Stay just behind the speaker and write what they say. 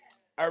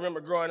I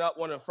remember growing up,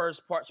 one of the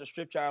first parts of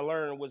scripture I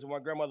learned was my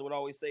grandmother would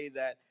always say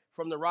that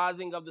from the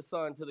rising of the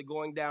sun to the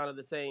going down of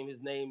the same,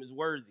 his name is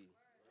worthy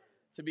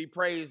to be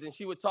praised. And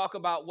she would talk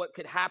about what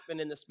could happen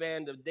in the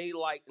span of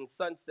daylight and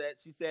sunset.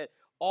 She said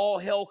all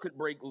hell could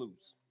break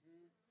loose,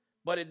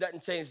 but it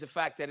doesn't change the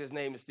fact that his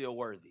name is still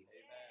worthy.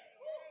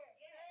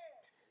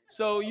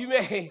 So you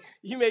may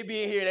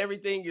be in here and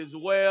everything is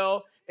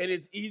well, and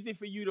it's easy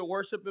for you to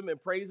worship him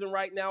and praise him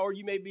right now, or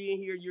you may be in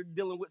here and you're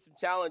dealing with some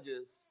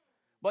challenges.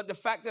 But the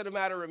fact of the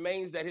matter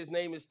remains that his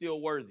name is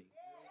still worthy.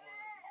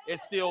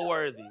 It's still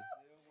worthy.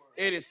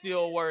 It is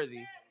still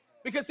worthy.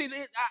 Because see,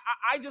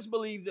 I just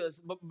believe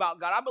this about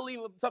God. I believe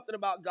something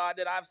about God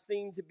that I've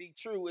seen to be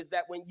true is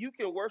that when you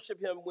can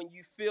worship him when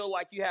you feel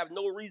like you have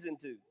no reason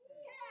to.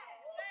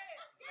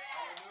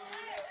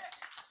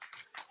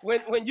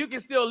 When you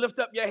can still lift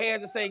up your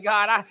hands and say,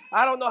 God,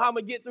 I don't know how I'm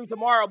going to get through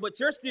tomorrow, but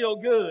you're still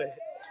good.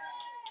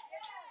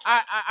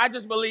 I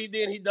just believe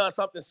then he does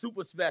something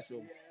super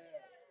special.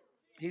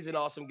 He's an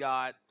awesome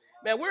God.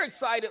 Man, we're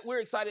excited.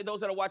 We're excited. Those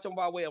that are watching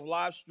by way of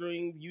live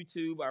stream,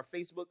 YouTube, our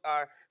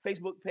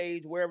Facebook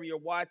page, wherever you're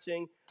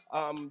watching.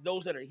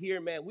 Those that are here,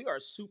 man, we are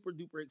super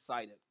duper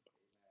excited.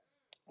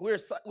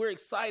 We're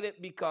excited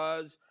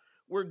because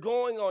we're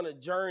going on a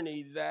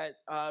journey that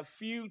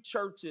few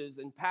churches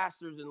and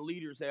pastors and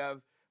leaders have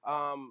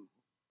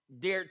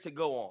dared to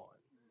go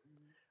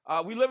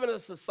on. We live in a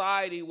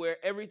society where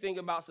everything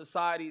about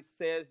society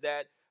says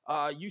that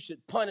you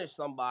should punish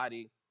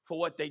somebody for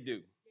what they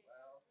do.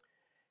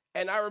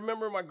 And I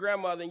remember my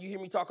grandmother, and you hear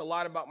me talk a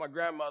lot about my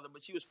grandmother,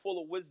 but she was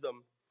full of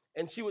wisdom.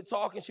 And she would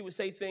talk and she would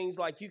say things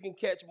like, you can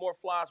catch more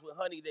flies with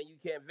honey than you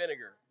can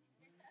vinegar.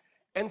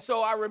 And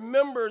so I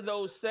remember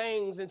those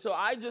sayings. And so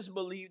I just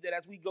believe that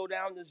as we go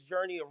down this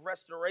journey of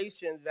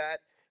restoration, that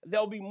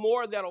there'll be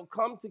more that'll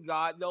come to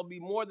God. There'll be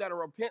more that'll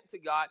repent to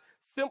God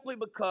simply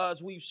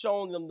because we've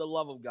shown them the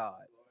love of God.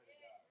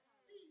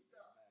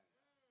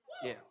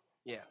 Yeah,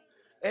 yeah.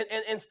 And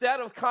instead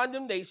of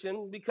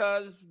condemnation,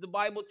 because the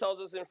Bible tells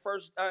us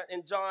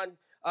in John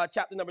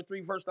chapter number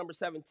 3, verse number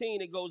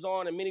 17, it goes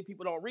on, and many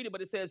people don't read it,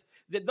 but it says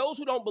that those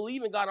who don't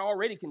believe in God are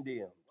already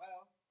condemned.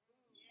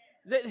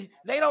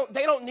 They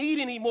don't need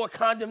any more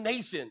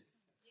condemnation.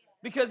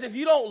 Because if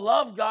you don't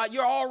love God,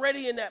 you're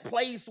already in that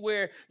place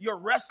where you're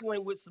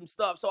wrestling with some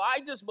stuff. So I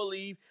just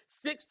believe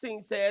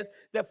 16 says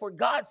that for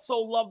God so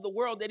loved the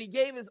world that he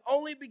gave his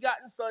only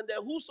begotten son,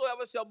 that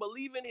whosoever shall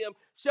believe in him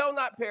shall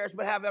not perish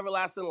but have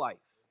everlasting life.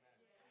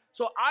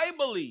 So I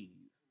believe,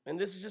 and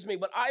this is just me,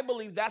 but I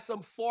believe that's a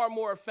far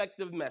more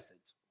effective message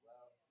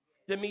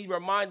than me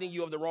reminding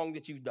you of the wrong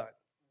that you've done.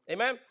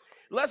 Amen?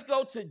 Let's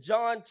go to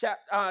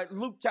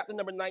Luke chapter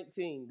number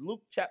 19.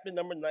 Luke chapter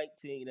number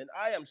 19. And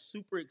I am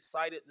super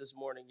excited this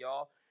morning,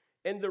 y'all.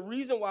 And the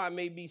reason why I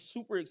may be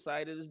super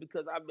excited is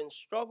because I've been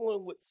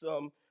struggling with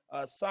some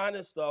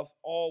sinus stuff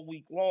all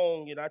week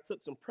long. And I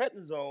took some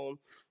prednisone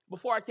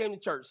before I came to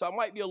church. So I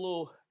might be a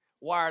little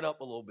wired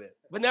up a little bit.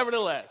 But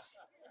nevertheless,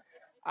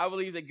 I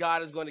believe that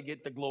God is going to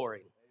get the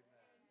glory.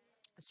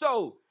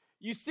 So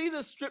you see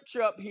the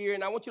scripture up here,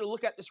 and I want you to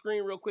look at the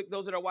screen real quick.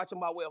 Those that are watching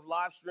by way of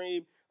live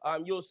stream,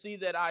 you'll see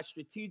that I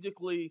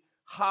strategically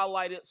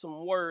highlighted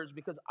some words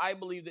because I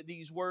believe that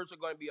these words are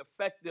going to be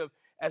effective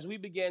as we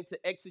begin to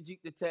exegete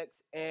the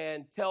text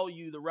and tell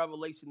you the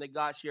revelation that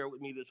God shared with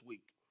me this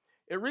week.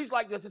 It reads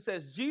like this. It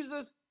says,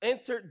 Jesus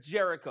entered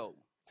Jericho.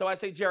 So I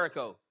say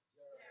Jericho.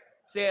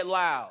 Say it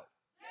loud.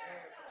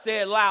 Say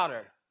it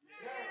louder.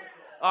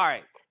 All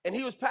right. And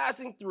he was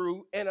passing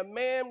through, and a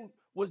man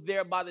was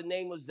there by the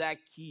name of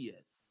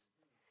Zacchaeus.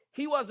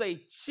 He was a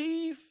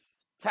chief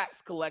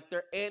tax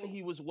collector, and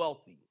he was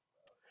wealthy.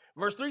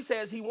 Verse 3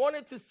 says he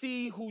wanted to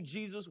see who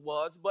Jesus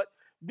was, but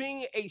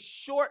being a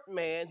short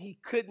man, he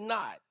could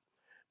not.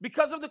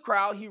 Because of the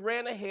crowd, he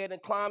ran ahead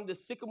and climbed the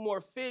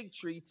sycamore fig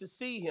tree to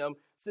see him,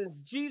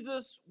 since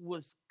Jesus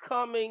was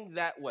coming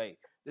that way.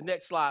 The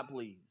next slide,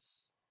 please.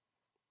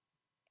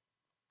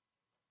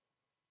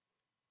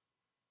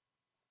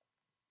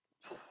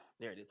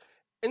 There it is.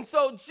 And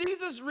so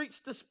Jesus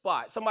reached the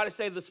spot. Somebody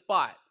say the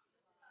spot.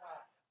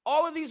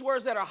 All of these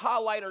words that are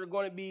highlighted are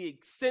going to be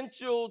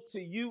essential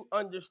to you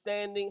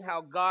understanding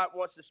how God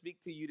wants to speak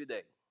to you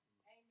today.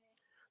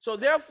 So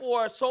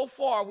therefore, so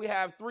far, we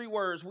have three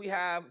words. We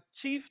have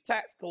chief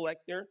tax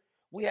collector,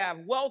 we have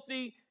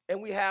wealthy,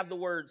 and we have the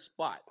word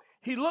spot.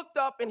 He looked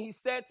up and he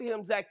said to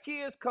him,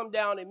 Zacchaeus, come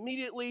down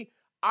immediately.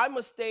 I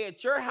must stay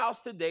at your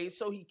house today.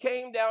 So he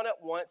came down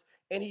at once,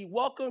 and he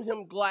welcomed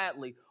him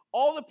gladly.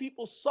 All the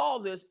people saw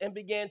this and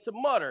began to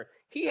mutter,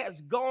 he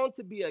has gone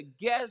to be a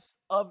guest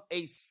of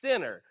a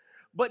sinner.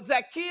 But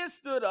Zacchaeus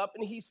stood up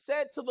and he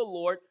said to the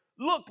Lord,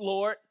 look,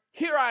 Lord,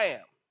 here I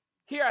am.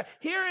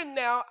 Here and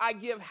now, I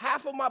give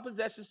half of my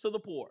possessions to the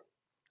poor.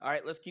 All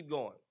right, let's keep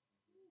going.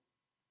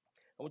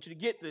 I want you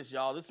to get this,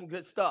 y'all. This is some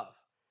good stuff.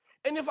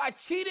 And if I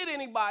cheated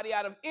anybody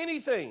out of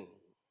anything,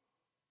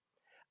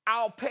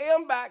 I'll pay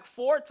them back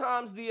 4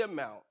 times the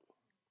amount.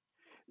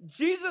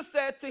 Jesus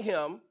said to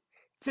him,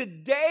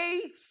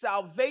 today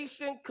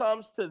salvation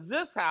comes to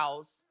this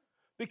house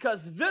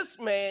because this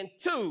man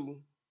too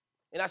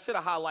and I should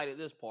have highlighted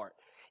this part,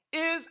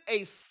 is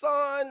a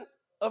son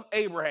of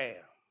Abraham.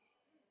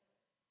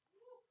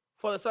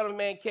 For the Son of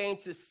Man came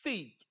to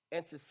seek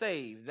and to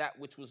save that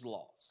which was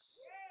lost.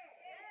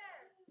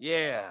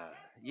 Yeah,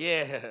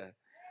 yeah.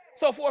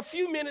 So for a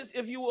few minutes,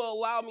 if you will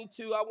allow me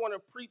to, I want to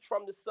preach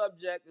from the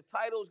subject. The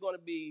title is going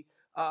to be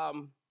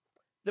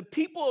The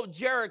People of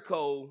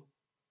Jericho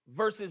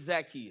versus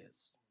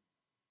Zacchaeus.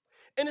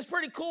 And it's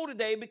pretty cool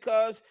today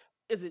because,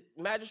 is it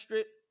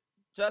Magistrate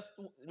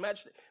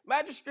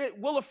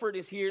Williford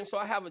is here, and so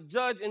I have a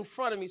judge in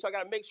front of me, so I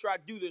got to make sure I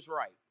do this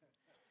right.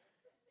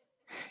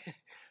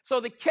 So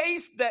the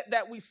case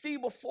that we see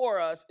before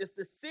us is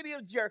the city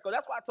of Jericho.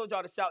 That's why I told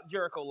y'all to shout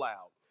Jericho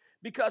loud.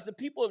 Because the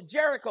people of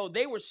Jericho,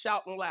 they were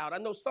shouting loud. I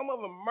know some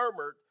of them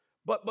murmured,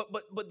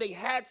 but they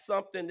had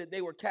something that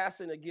they were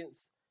casting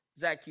against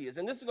Zacchaeus.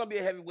 And this is going to be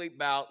a heavyweight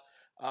bout,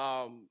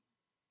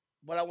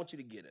 but I want you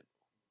to get it.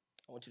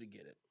 I want you to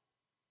get it.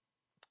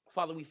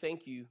 Father, we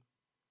thank you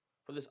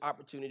for this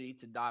opportunity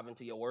to dive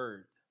into your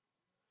word.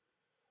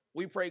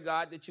 We pray,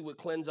 God, that you would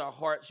cleanse our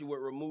hearts, you would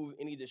remove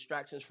any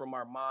distractions from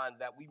our mind,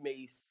 that we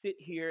may sit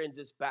here and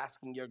just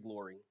bask in your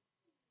glory.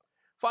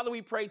 Father,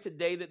 we pray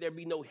today that there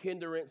be no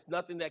hindrance,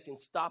 nothing that can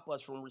stop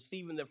us from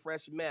receiving the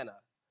fresh manna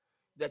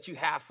that you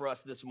have for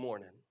us this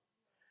morning.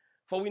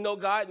 For we know,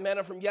 God,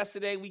 manna from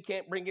yesterday we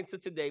can't bring into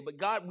today. But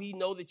God, we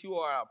know that you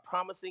are a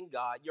promising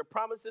God. Your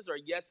promises are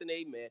yes and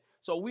amen.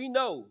 So we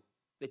know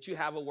that you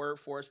have a word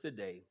for us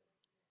today.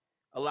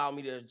 Allow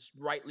me to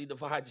rightly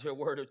divide your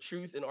word of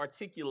truth and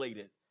articulate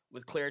it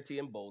with clarity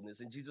and boldness.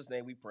 In Jesus'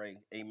 name we pray,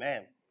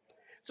 amen.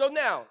 So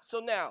now,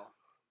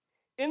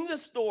 in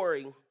this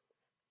story,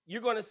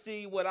 you're going to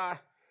see what I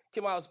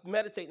was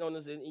meditating on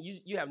this, and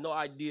you have no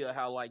idea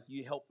how, like,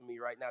 you helped me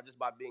right now just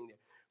by being there.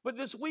 But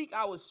this week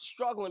I was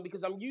struggling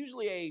because I'm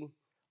usually a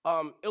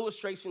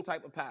illustration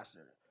type of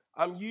pastor.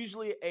 I'm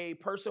usually a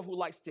person who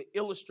likes to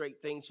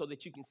illustrate things so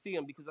that you can see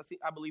them, because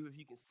I believe if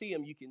you can see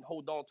them, you can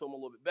hold on to them a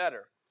little bit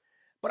better.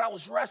 But I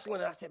was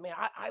wrestling, and I said, man,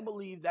 I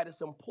believe that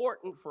it's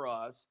important for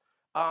us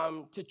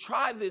to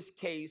try this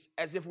case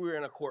as if we were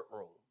in a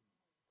courtroom.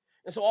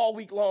 And so all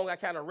week long, I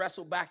kind of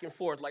wrestled back and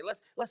forth, like,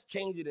 let's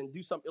change it and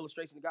do some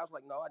illustration. The guy was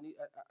like, no,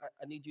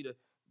 I need you to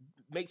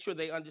make sure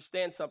they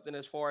understand something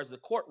as far as the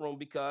courtroom,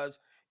 because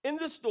in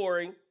this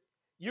story,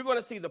 you're going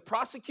to see the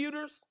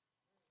prosecutors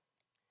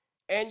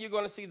and you're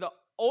going to see the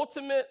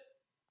ultimate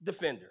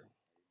defender.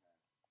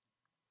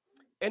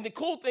 And the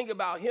cool thing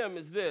about him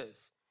is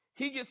this.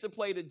 He gets to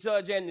play the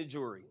judge and the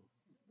jury.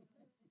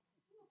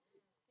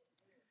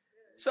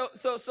 So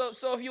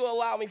if you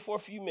allow me for a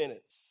few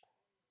minutes.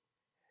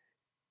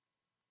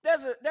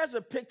 There's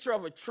a picture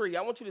of a tree.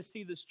 I want you to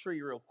see this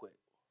tree real quick.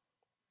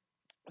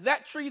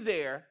 That tree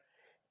there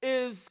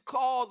is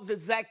called the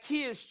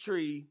Zacchaeus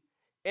tree,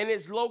 and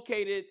it's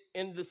located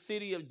in the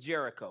city of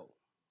Jericho.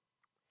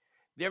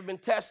 There have been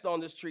tests on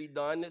this tree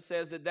done that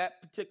says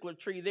that particular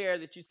tree there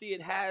that you see,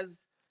 it has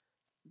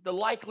the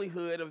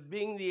likelihood of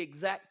being the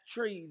exact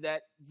tree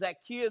that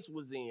Zacchaeus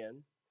was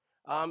in,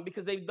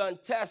 because they've done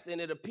tests, and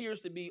it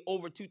appears to be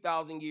over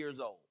 2,000 years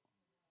old.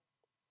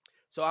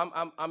 So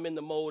I'm in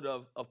the mode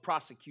of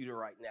prosecutor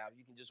right now.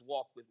 You can just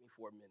walk with me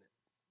for a minute.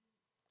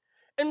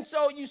 And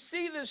so you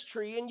see this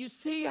tree, and you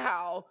see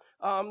how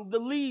the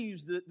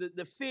leaves,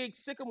 the fig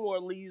sycamore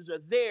leaves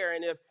are there.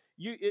 And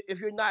if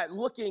you're not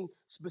looking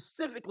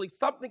specifically,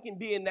 something can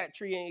be in that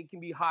tree, and it can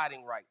be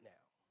hiding right now.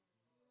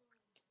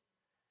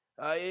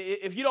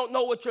 If you don't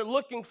know what you're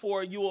looking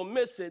for, you will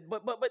miss it.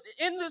 But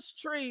in this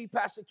tree,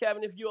 Pastor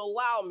Kevin, if you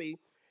allow me,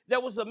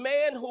 there was a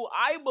man who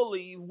I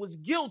believe was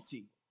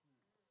guilty.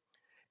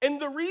 And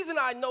the reason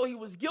I know he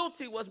was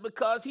guilty was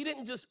because he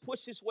didn't just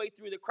push his way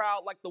through the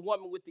crowd like the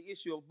woman with the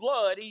issue of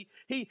blood. He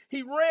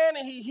ran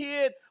and he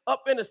hid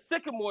up in a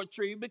sycamore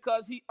tree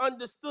because he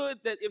understood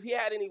that if he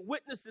had any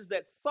witnesses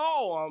that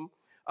saw him,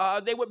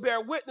 they would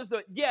bear witness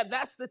that, yeah,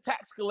 that's the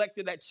tax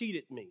collector that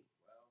cheated me.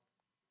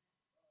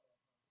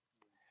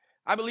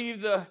 I believe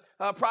the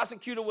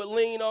prosecutor would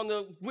lean on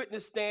the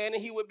witness stand,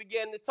 and he would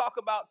begin to talk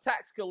about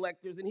tax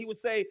collectors. And he would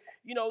say,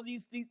 you know,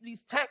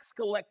 these tax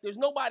collectors,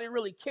 nobody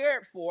really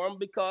cared for them,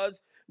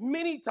 because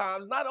many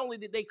times not only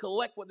did they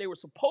collect what they were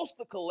supposed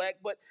to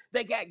collect, but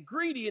they got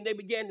greedy and they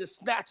began to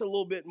snatch a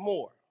little bit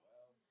more.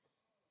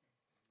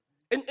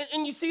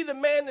 And you see the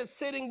man that's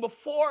sitting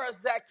before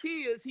us,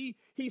 Zacchaeus,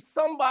 he's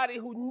somebody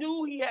who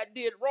knew he had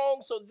did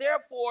wrong, so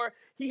therefore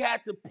he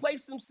had to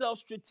place himself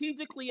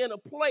strategically in a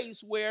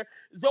place where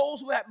those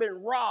who had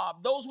been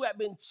robbed, those who had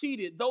been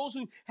cheated, those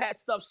who had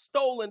stuff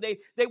stolen,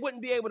 they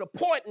wouldn't be able to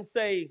point and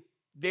say,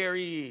 there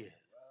he is.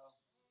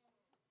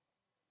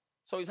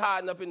 So he's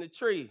hiding up in the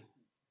tree,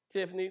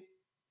 Tiffany,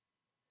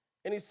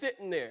 and he's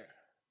sitting there.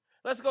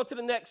 Let's go to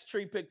the next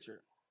tree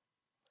picture.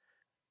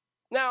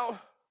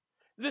 Now,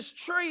 this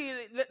tree,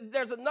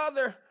 there's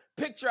another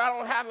picture. I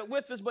don't have it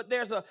with us, but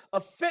there's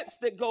a fence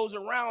that goes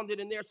around it,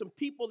 and there's some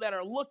people that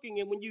are looking.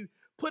 And when you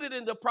put it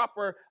in the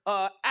proper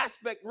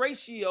aspect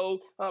ratio,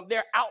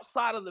 they're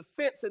outside of the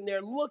fence, and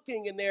they're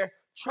looking, and they're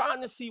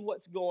trying to see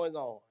what's going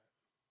on.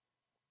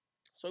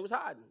 So he was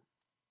hiding.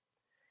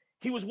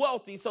 He was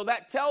wealthy, so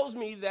that tells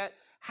me that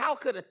how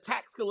could a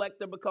tax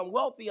collector become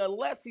wealthy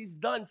unless he's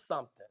done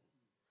something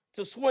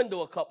to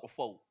swindle a couple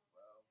folk?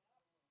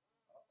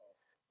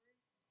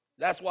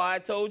 That's why I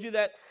told you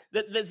that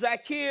the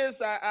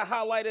Zacchaeus, I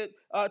highlighted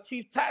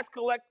chief tax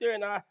collector,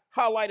 and I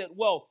highlighted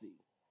wealthy.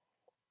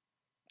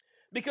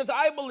 Because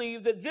I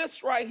believe that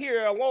this right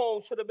here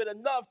alone should have been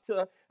enough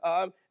to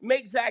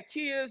make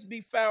Zacchaeus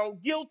be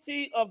found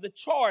guilty of the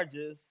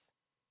charges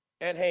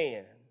at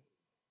hand.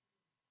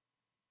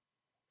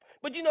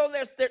 But you know,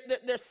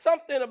 there's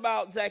something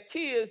about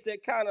Zacchaeus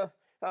that kind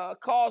of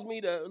caused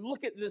me to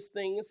look at this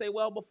thing and say,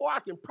 well, before I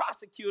can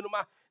prosecute him,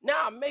 now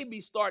I may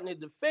be starting to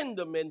defend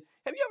him. And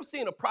have you ever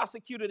seen a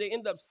prosecutor that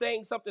end up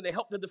saying something to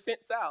help the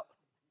defense out?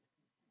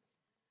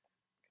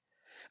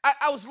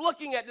 I was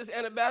looking at this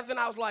Annabeth, and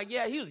I was like,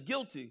 yeah, he was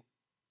guilty.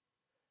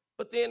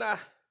 But then I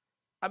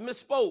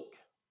misspoke.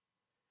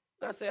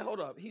 And I said, hold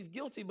up, he's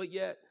guilty, but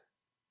yet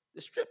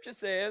the scripture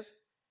says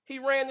he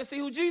ran to see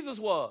who Jesus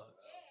was.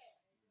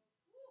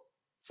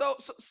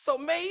 So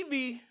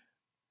maybe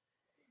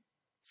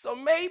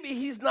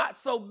he's not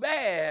so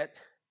bad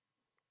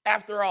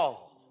after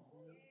all.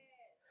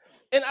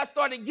 And I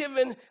started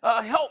giving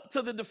help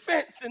to the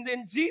defense, and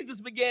then Jesus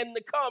began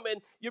to come.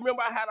 And you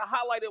remember I had a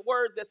highlighted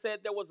word that said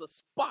there was a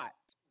spot.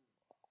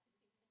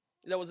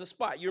 There was a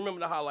spot. You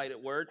remember the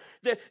highlighted word.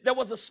 There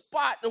was a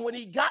spot, and when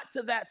he got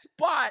to that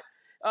spot,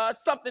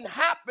 something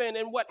happened.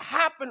 And what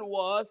happened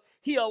was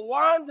he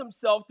aligned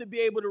himself to be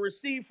able to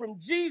receive from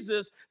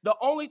Jesus the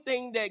only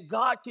thing that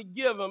God could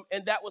give him,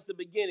 and that was the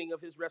beginning of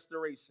his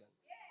restoration.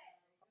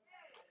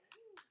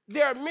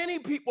 There are many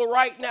people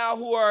right now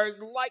who are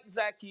like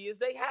Zacchaeus.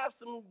 They have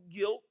some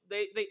guilt.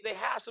 They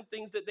have some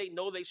things that they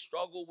know they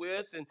struggle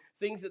with and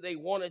things that they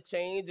want to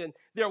change. And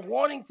they're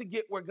wanting to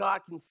get where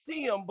God can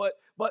see them. But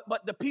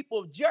the people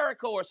of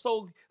Jericho are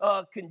so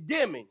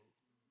condemning.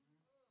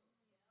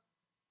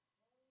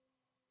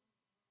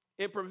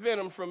 It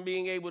prevents them from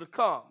being able to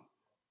come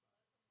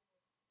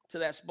to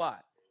that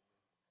spot.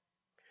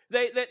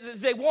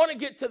 They want to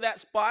get to that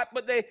spot,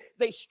 but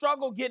they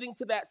struggle getting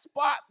to that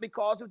spot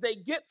because if they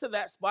get to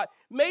that spot,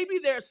 maybe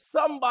there's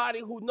somebody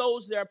who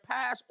knows their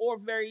past or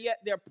very yet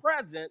their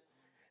present,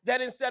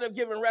 that instead of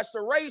giving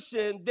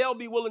restoration, they'll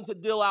be willing to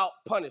deal out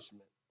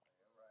punishment.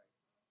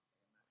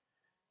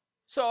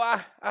 So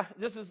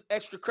this is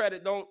extra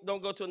credit. Don't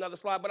go to another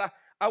slide, but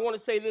I want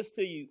to say this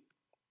to you.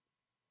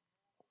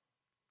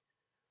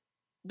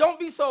 Don't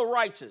be so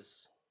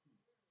righteous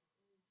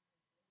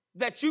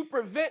that you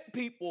prevent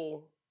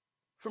people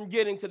from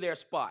getting to their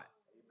spot.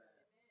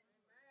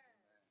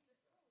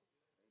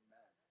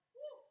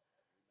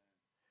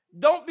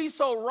 Don't be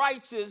so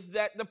righteous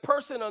that the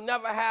person will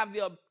never have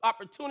the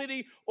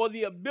opportunity or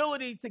the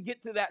ability to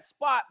get to that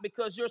spot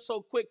because you're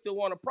so quick to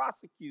want to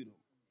prosecute them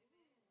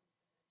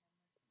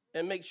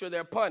and make sure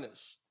they're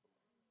punished.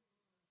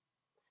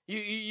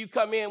 You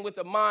come in with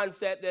the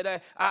mindset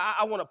that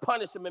I want to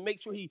punish him and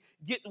make sure he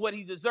gets what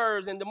he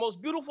deserves. And the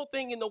most beautiful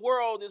thing in the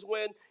world is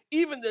when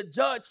even the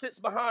judge sits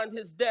behind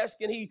his desk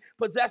and he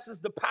possesses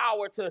the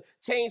power to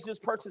change this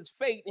person's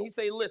fate. And he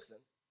say, listen,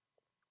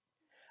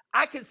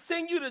 I could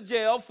send you to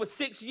jail for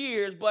 6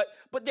 years, but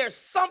there's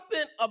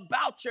something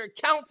about your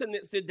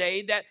countenance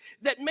today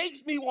that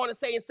makes me want to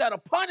say, instead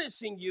of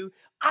punishing you,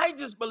 I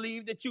just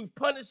believe that you've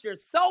punished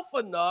yourself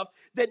enough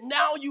that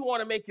now you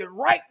want to make it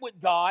right with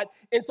God.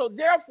 And so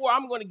therefore,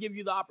 I'm going to give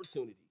you the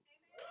opportunity.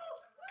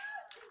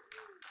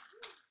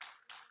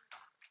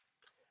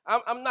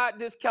 I'm not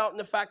discounting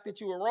the fact that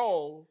you were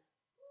wrong,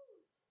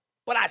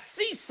 but I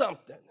see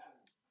something.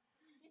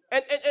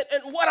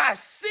 And what I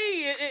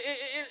see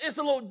is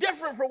a little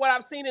different from what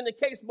I've seen in the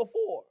case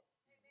before.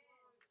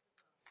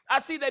 I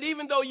see that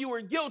even though you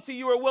were guilty,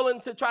 you were willing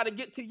to try to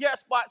get to your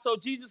spot so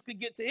Jesus could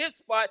get to his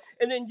spot,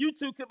 and then you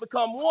two could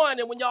become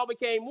one, and when y'all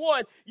became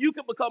one, you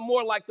could become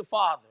more like the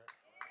Father.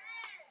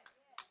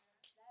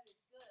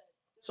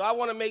 So I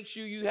want to make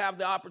sure you have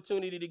the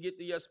opportunity to get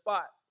to your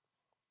spot.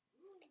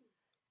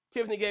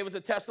 Tiffany gave us a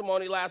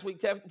testimony last week.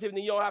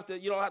 Tiffany, you don't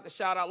have to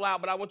shout out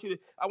loud, but I want you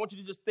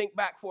to just think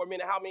back for a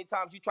minute how many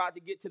times you tried to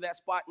get to that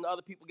spot and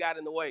other people got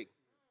in the way.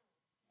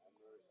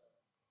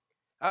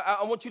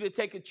 I want you to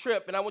take a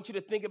trip, and I want you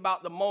to think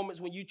about the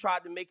moments when you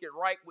tried to make it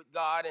right with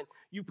God, and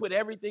you put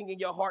everything in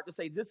your heart to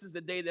say, this is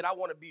the day that I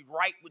want to be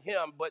right with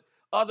him, but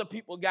other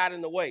people got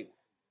in the way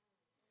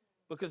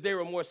because they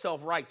were more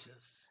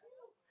self-righteous.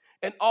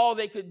 And all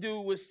they could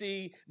do was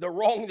see the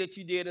wrong that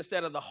you did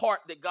instead of the heart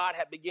that God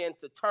had began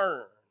to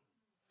turn.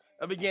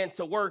 I began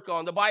to work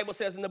on. The Bible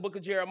says in the book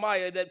of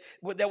Jeremiah that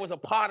there was a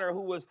potter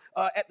who was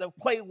at the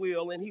play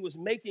wheel and he was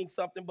making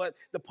something, but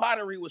the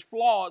pottery was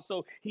flawed,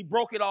 so he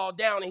broke it all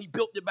down and he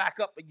built it back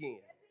up again.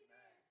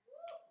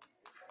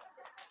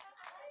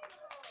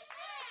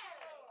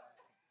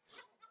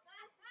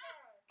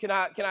 Can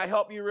I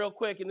help you real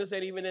quick? And this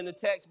ain't even in the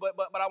text, but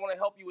I want to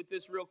help you with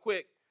this real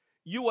quick.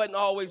 You wasn't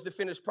always the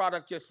finished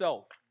product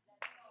yourself.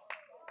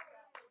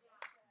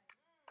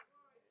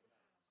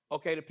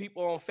 Okay, the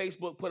people on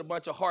Facebook put a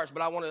bunch of hearts,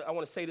 but I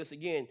want to say this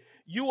again.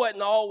 You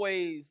wasn't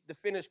always the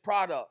finished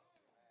product.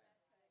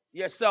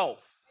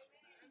 yourself.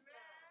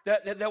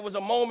 That there was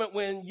a moment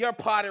when your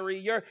pottery,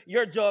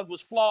 your jug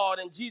was flawed,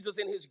 and Jesus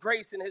in his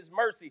grace and his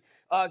mercy.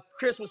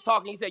 Chris was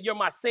talking, he said, you're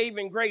my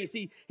saving grace.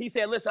 He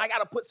said, listen, I got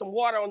to put some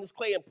water on this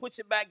clay and push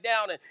it back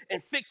down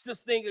and fix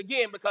this thing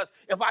again, because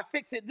if I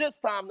fix it this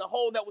time, the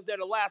hole that was there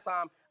the last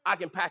time, I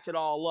can patch it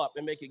all up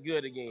and make it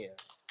good again.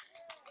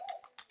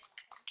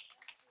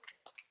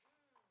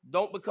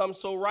 Don't become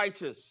so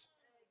righteous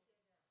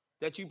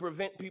that you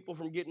prevent people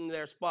from getting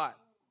their spot.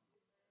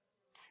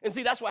 And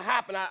see, that's what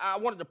happened. I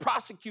wanted to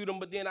prosecute him,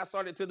 but then I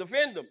started to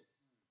defend him.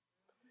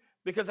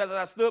 Because as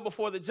I stood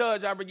before the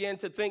judge, I began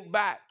to think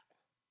back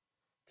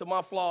to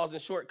my flaws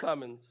and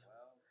shortcomings.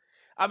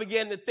 I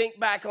began to think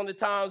back on the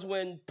times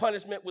when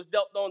punishment was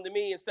dealt on to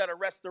me instead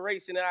of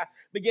restoration. And I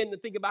began to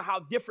think about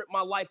how different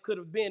my life could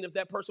have been if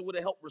that person would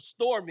have helped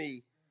restore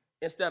me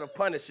instead of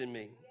punishing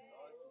me.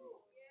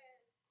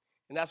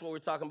 And that's what we're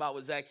talking about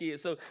with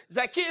Zacchaeus. So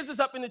Zacchaeus is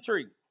up in the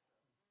tree.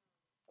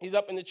 He's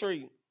up in the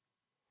tree.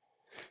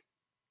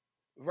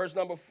 Verse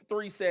number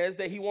 3 says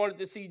that he wanted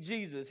to see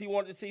Jesus. He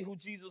wanted to see who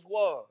Jesus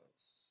was.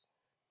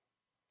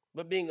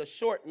 But being a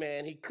short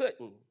man, he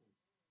couldn't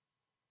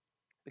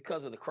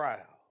because of the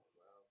crowd.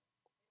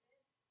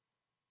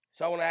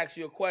 So I want to ask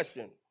you a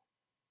question.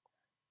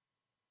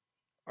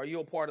 Are you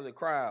a part of the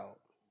crowd?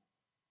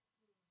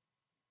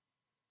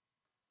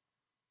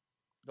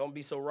 Don't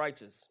be so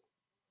righteous.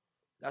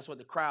 That's what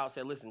the crowd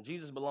said. Listen,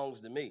 Jesus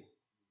belongs to me.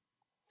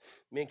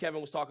 Me and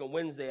Kevin was talking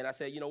Wednesday, and I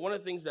said, one of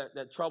the things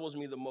that troubles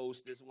me the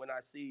most is when I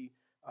see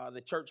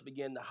the church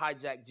begin to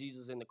hijack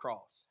Jesus and the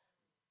cross.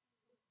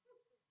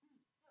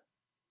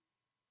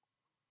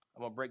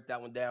 I'm going to break that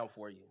one down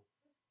for you.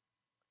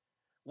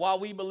 While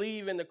we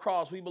believe in the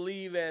cross, we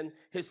believe in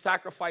his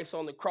sacrifice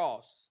on the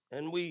cross,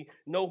 and we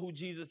know who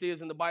Jesus is,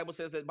 and the Bible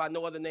says that by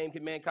no other name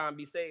can mankind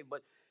be saved.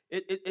 But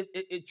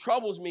it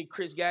troubles me,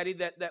 Chris Gaddy,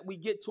 that we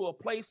get to a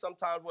place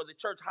sometimes where the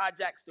church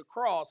hijacks the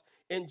cross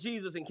and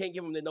Jesus and can't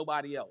give him to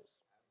nobody else.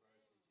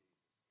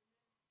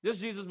 This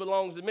Jesus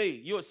belongs to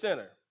me. You're a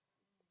sinner.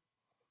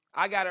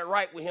 I got it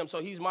right with him,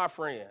 so he's my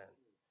friend.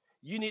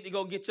 You need to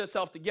go get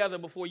yourself together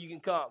before you can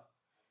come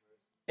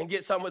and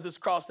get some of this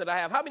cross that I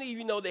have. How many of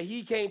you know that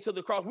he came to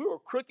the cross? We were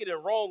crooked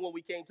and wrong when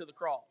we came to the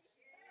cross.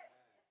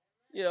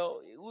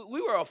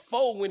 We were a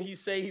foe when he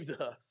saved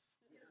us.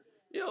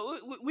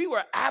 We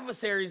were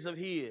adversaries of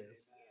his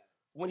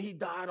when he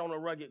died on a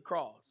rugged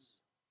cross.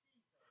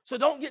 So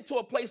don't get to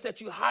a place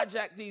that you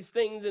hijack these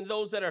things, and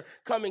those that are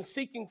coming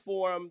seeking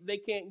for them, they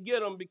can't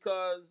get them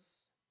because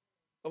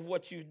of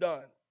what you've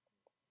done.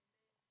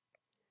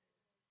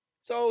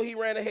 So he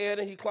ran ahead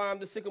and he climbed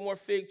the sycamore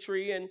fig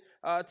tree and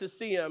to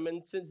see him.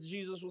 And since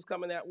Jesus was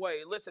coming that way,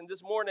 listen,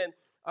 this morning,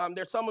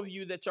 there's some of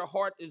you that your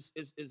heart is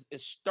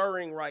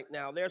stirring right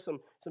now. There's some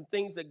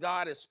things that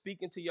God is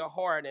speaking to your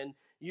heart, and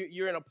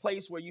you're in a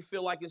place where you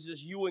feel like it's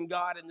just you and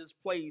God in this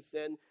place.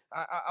 And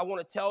I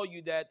want to tell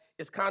you that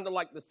it's kind of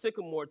like the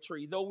sycamore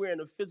tree. Though we're in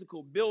a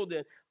physical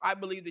building, I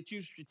believe that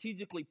you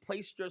strategically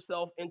placed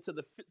yourself into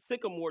the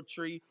sycamore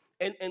tree,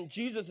 and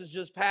Jesus is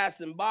just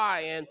passing by.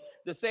 And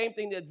the same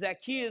thing that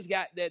Zacchaeus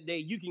got that day,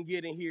 you can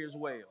get in here as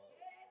well.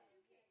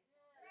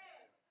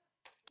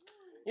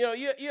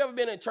 You ever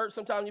been in church?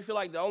 Sometimes you feel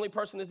like the only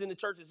person that's in the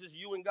church is just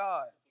you and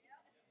God.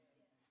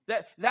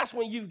 That's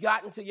when you've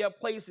gotten to your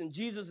place and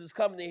Jesus is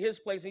coming to his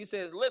place. And he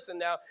says, listen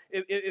now,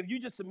 if you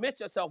just submit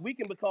yourself, we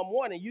can become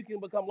one and you can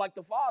become like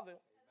the Father.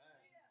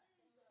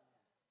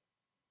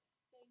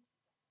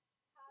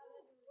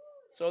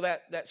 So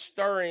that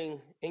stirring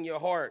in your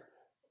heart,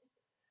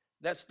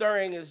 that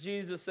stirring is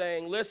Jesus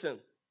saying, listen,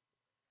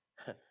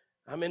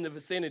 I'm in the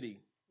vicinity.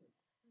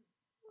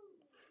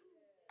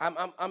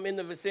 I'm in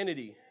the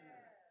vicinity.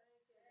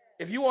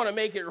 If you want to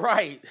make it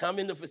right, I'm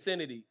in the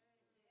vicinity.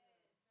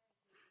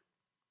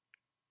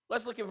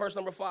 Let's look at verse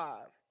number 5.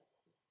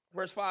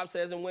 Verse 5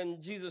 says, and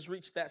when Jesus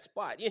reached that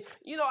spot,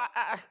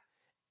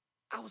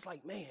 I was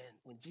like, man,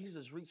 when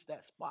Jesus reached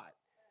that spot,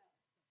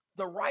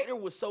 the writer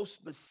was so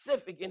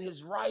specific in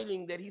his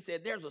writing that he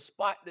said there's a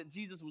spot that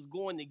Jesus was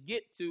going to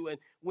get to. And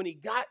when he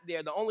got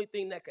there, the only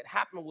thing that could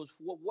happen was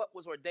what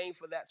was ordained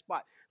for that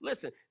spot.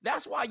 Listen,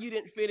 that's why you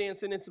didn't fit in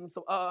some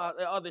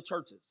other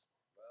churches.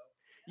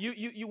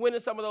 You went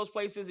in some of those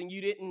places and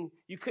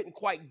you couldn't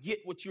quite get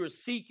what you were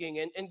seeking.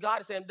 And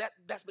God is saying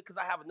that's because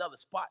I have another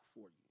spot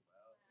for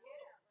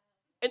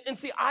you. And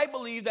see, I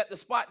believe that the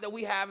spot that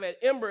we have at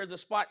Ember is a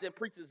spot that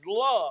preaches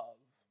love.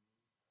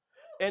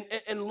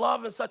 And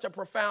love in such a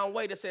profound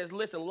way that says,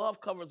 listen,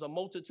 love covers a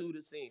multitude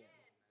of sins.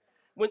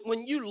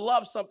 When you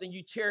love something,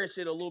 you cherish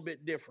it a little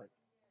bit different.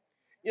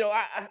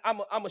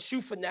 I'm a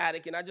shoe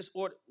fanatic, and I just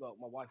ordered, well,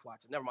 my wife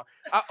watching, never mind.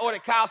 I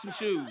ordered Kyle some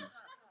shoes.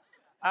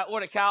 I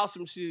ordered Kyle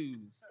some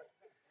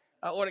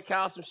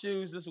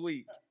shoes this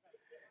week.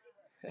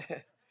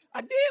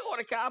 I did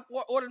order Kyle.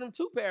 I ordered them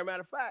 2 pair,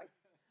 matter of fact.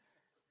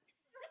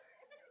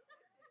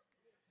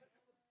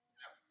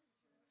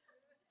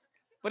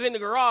 But in the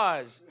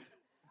garage,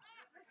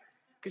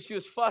 because she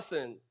was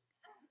fussing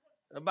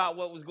about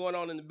what was going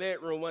on in the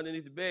bedroom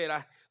underneath the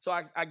bed. So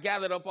I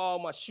gathered up all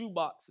my shoe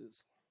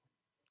boxes.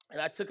 And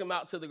I took him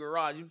out to the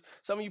garage.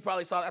 Some of you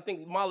probably saw, I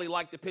think Molly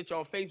liked the picture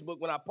on Facebook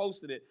when I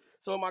posted it.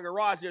 So in my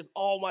garage, there's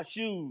all my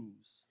shoes.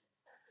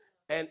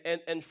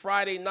 And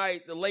Friday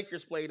night, the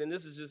Lakers played, and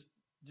this is just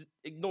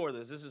ignore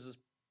this. This is just,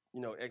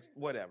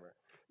 whatever.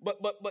 But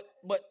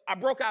I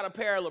broke out a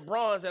pair of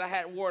LeBrons that I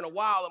hadn't worn in a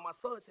while, and my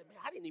son said, man,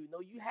 I didn't even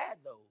know you had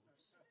those.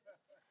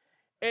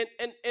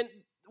 And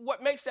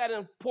what makes that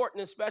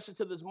important and special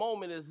to this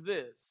moment is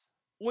this.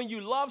 When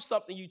you love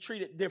something, you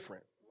treat it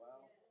different.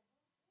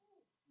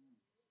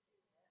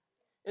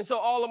 And so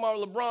all of my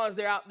LeBrons,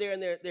 they're out there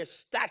and they're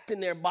stacked in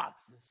their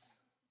boxes.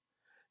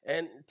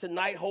 And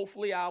tonight,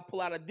 hopefully, I'll pull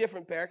out a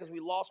different pair because we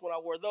lost when I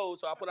wore those.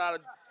 So I'll put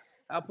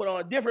on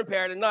a different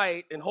pair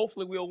tonight, and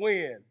hopefully we'll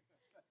win.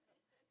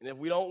 And if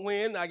we don't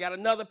win, I got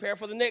another pair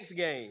for the next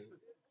game.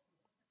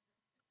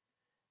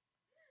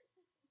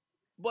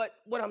 But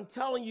what I'm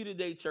telling you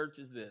today, church,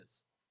 is this.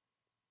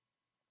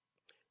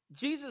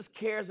 Jesus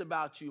cares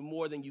about you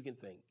more than you can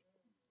think.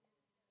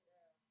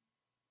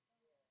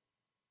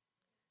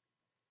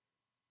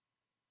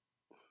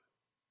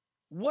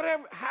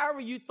 However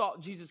you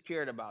thought Jesus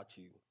cared about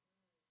you,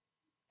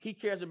 he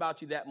cares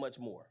about you that much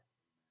more.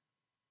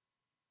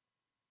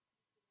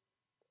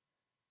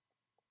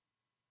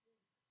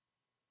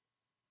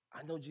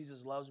 I know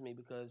Jesus loves me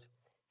because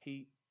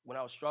when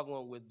I was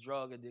struggling with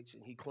drug addiction,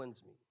 he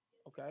cleansed me.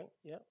 Okay,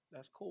 yeah,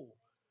 that's cool.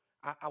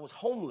 I was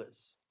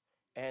homeless,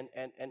 and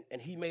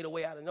he made a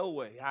way out of no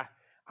way.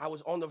 I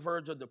was on the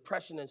verge of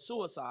depression and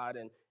suicide,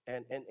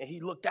 and he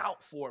looked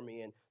out for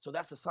me, and so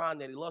that's a sign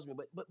that he loves me.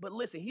 But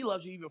listen, he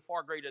loves you even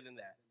far greater than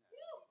that.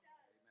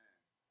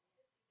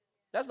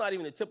 That's not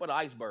even the tip of the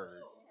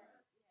iceberg.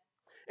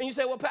 And you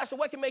say, well, Pastor,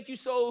 what can make you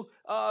so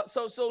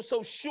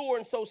sure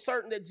and so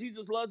certain that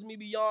Jesus loves me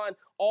beyond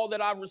all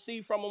that I've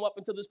received from him up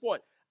until this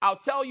point? I'll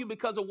tell you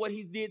because of what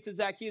he did to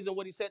Zacchaeus and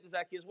what he said to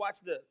Zacchaeus.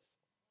 Watch this.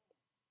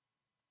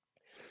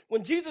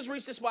 When Jesus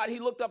reached the spot, he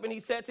looked up and he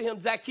said to him,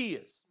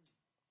 Zacchaeus.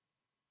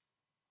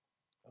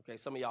 Okay,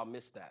 some of y'all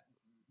missed that.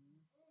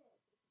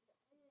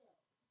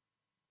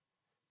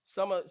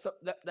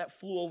 That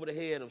flew over the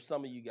head of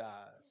some of you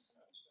guys.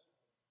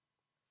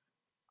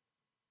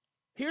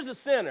 Here's a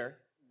sinner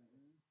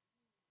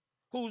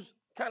who's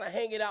kind of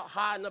hanging out,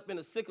 hiding up in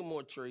a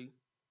sycamore tree,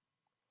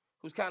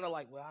 who's kind of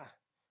like, well,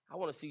 I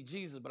want to see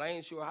Jesus, but I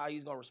ain't sure how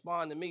he's going to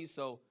respond to me,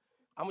 so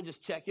I'm going to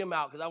just check him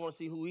out because I want to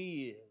see who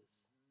he is.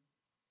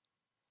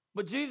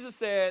 But Jesus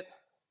said,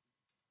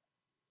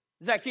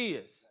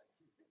 Zacchaeus.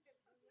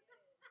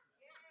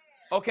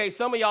 Okay,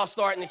 some of y'all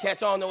starting to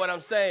catch on to what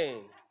I'm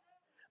saying.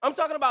 I'm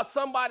talking about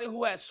somebody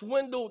who has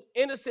swindled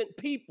innocent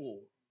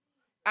people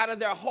out of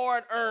their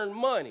hard-earned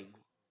money.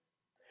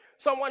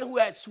 Someone who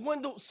had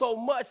swindled so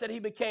much that he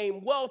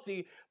became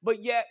wealthy,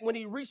 but yet when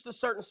he reached a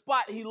certain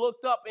spot, he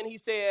looked up and he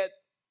said,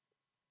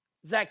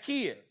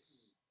 Zacchaeus.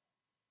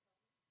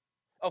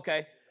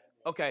 Okay.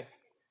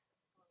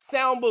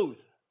 Sound booth.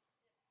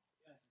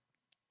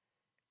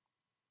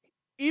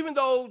 Even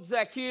though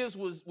Zacchaeus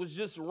was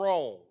just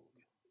wrong.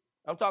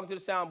 I'm talking to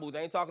the sound booth. I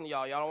ain't talking to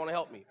y'all. Y'all don't want to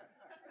help me.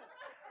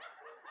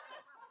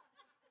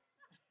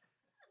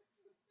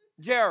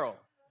 Gerald.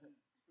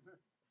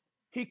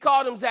 He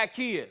called him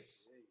Zacchaeus.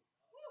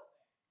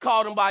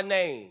 Called him by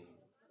name.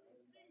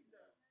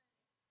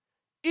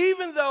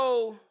 Even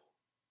though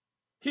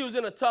he was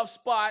in a tough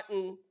spot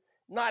and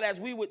not, as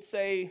we would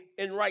say,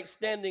 in right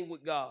standing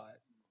with God,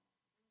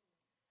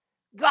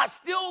 God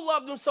still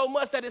loved him so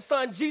much that his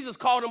son Jesus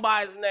called him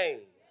by his name.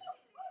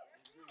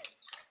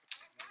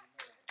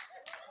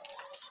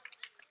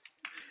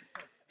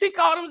 He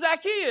called him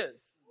Zacchaeus.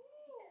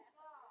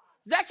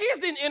 Zacchaeus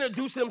didn't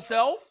introduce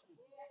himself.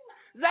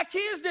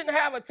 Zacchaeus didn't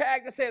have a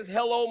tag that says,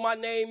 hello, my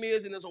name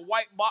is, and there's a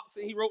white box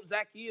and he wrote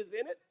Zacchaeus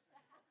in it.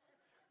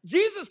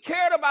 Jesus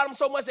cared about him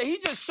so much that he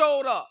just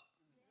showed up.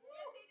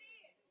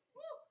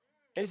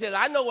 And he said,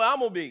 I know where I'm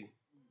going to be.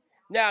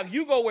 Now, if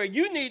you go where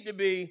you need to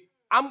be,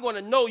 I'm going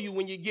to know you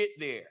when you get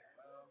there.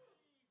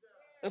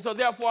 And so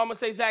therefore, I'm going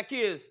to say,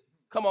 Zacchaeus,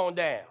 come on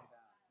down.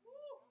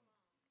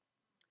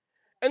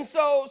 And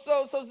so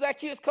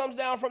Zacchaeus comes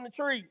down from the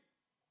tree.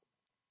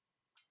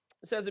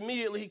 It says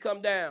immediately he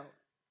come down.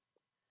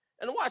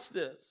 And watch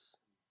this.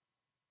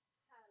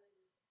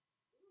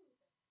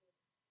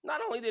 Not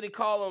only did he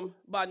call him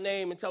by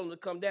name and tell him to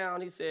come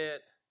down, he said,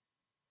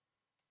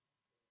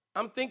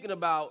 I'm thinking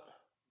about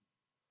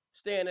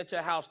staying at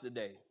your house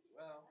today.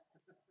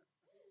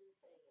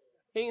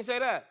 He didn't say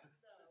that.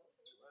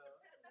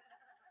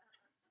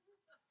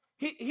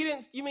 He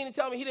didn't, you mean to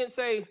tell me he didn't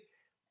say,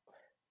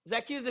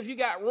 Zacchaeus, if you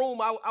got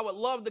room, I would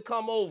love to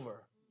come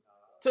over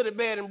to the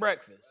bed and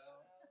breakfast.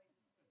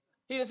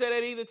 He didn't say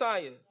that either,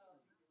 Tanya.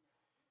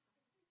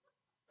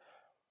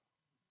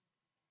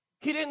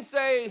 He didn't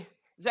say,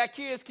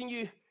 Zacchaeus, can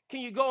you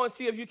go and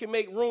see if you can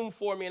make room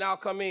for me and I'll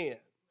come in?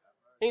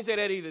 He didn't say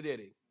that either, did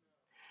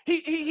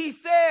he? He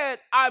said,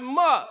 I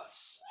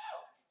must.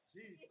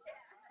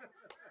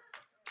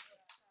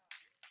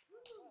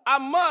 I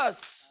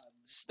must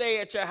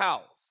stay at your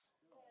house.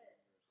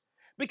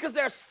 Because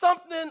there's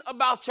something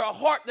about your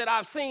heart that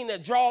I've seen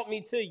that drawed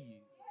me to you.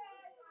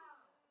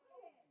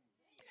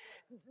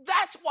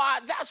 That's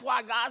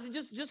why, guys,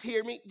 just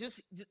hear me.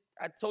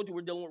 I told you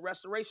we're dealing with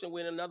restoration.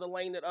 We're in another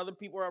lane that other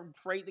people are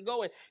afraid to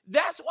go in.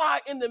 That's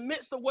why in the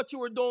midst of what you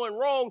were doing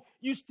wrong,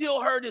 you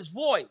still heard his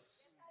voice.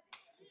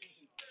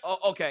 Oh,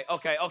 okay.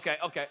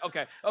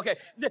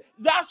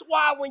 That's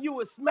why when you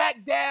were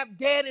smack dab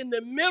dead in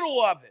the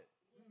middle of it,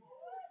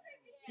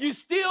 you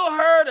still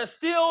heard a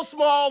still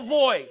small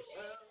voice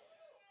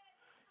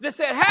that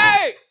said,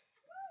 hey,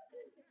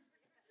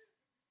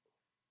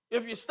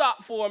 if you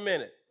stop for a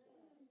minute,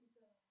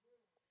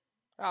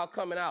 I'll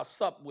come and I'll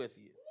sup with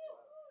you.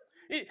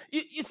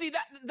 You see,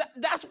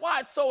 that's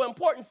why it's so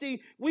important.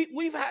 See,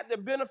 we've had the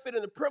benefit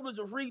and the privilege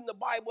of reading the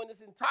Bible in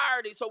its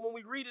entirety. So when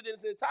we read it in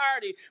its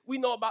entirety, we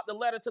know about the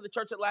letter to the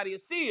church at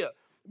Laodicea.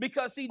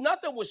 Because, see,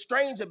 nothing was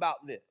strange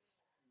about this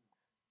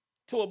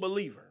to a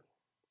believer.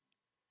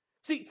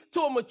 See,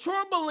 to a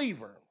mature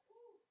believer,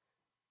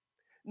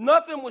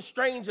 nothing was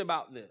strange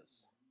about this.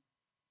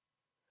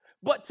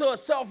 But to a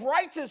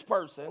self-righteous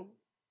person,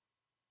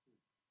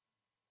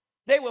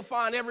 they would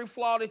find every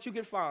flaw that you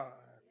could find.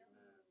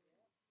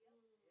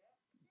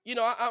 You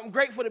know, I'm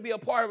grateful to be a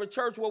part of a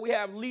church where we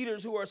have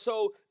leaders who are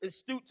so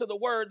astute to the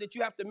word that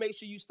you have to make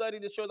sure you study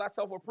to show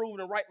thyself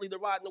approved and rightly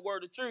dividing the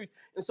word of truth.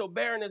 And so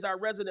Barron is our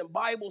resident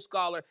Bible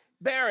scholar.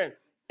 Barron,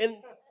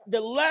 in the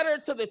letter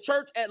to the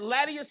church at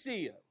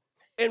Laodicea,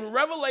 in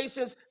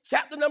Revelations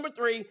chapter number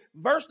 3,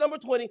 verse number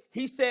 20,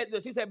 he said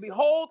this. He said,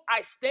 behold,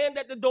 I stand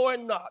at the door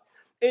and knock.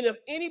 And if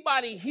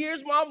anybody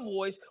hears my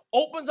voice,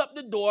 opens up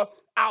the door,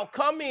 I'll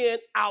come in,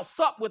 I'll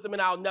sup with them,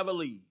 and I'll never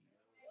leave.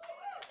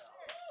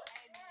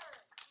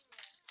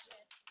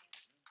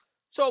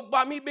 So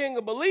by me being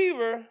a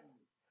believer,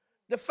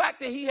 the fact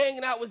that he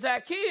hanging out with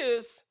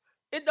Zacchaeus,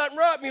 it doesn't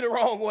rub me the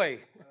wrong way.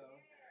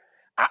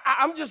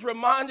 I'm just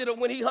reminded of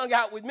when he hung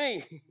out with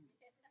me.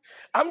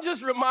 I'm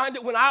just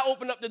reminded when I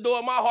opened up the door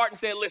of my heart and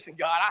said, listen,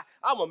 God,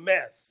 I'm a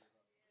mess.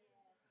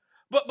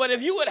 But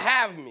if you would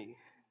have me,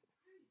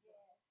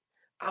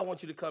 I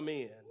want you to come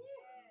in.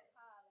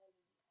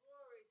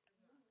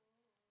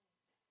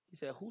 He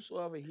said,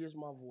 whosoever hears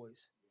my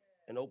voice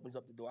and opens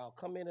up the door, I'll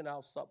come in and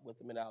I'll sup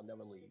with him and I'll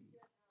never leave.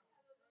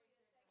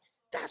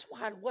 That's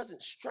why it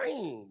wasn't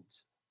strange.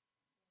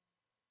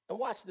 And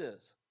watch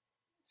this.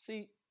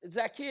 See,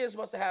 Zacchaeus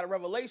must have had a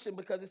revelation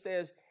because it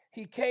says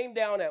he came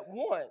down at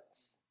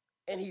once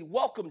and he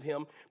welcomed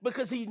him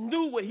because he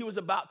knew what he was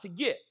about to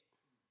get.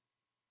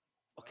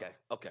 Okay.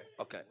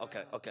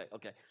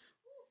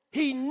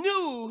 He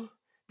knew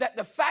that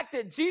the fact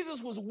that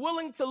Jesus was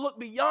willing to look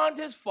beyond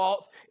his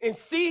faults and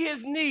see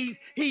his needs,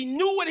 he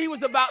knew what he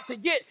was about to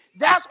get.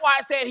 That's why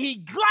I said he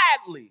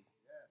gladly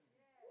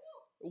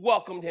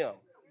welcomed him.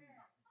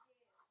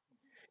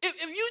 If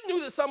you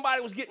knew that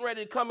somebody was getting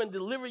ready to come and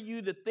deliver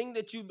you the thing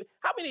that you,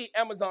 how many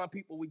Amazon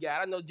people we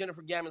got? I know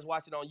Jennifer Gammon's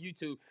watching on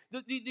YouTube.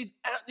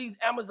 These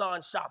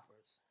Amazon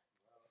shoppers.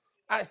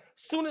 As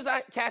soon as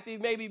Kathy,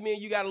 maybe me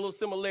and you got a little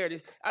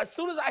similarities. As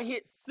soon as I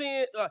hit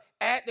send,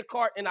 add to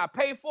cart, and I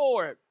pay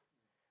for it,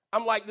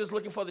 I'm like just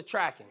looking for the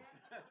tracking.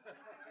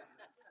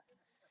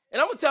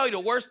 And I'm going to tell you the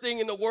worst thing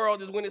in the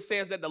world is when it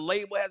says that the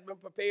label has been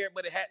prepared,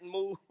 but it hadn't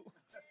moved.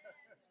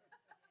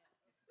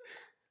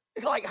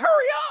 It's like,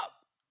 hurry up.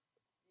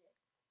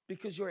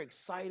 Because you're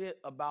excited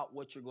about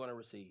what you're going to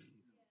receive.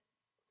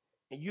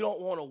 And you don't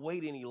want to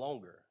wait any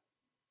longer.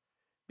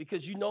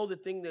 Because you know the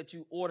thing that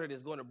you ordered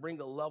is going to bring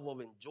a level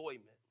of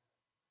enjoyment,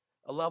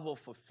 a level of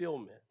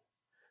fulfillment,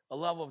 a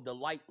level of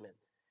delightment.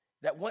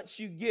 That once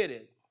you get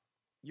it,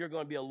 you're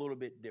going to be a little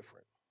bit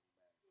different.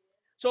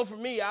 So for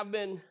me, I've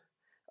been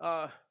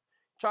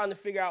trying to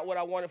figure out what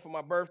I wanted for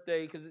my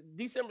birthday. Because November,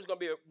 December is going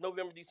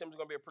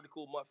to be a pretty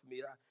cool month for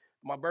me.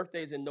 My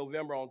birthday is in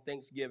November on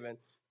Thanksgiving.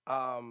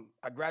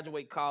 I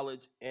graduate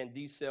college in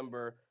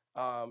December,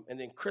 and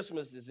then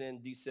Christmas is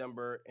in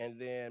December, and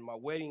then my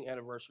wedding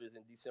anniversary is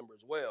in December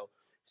as well.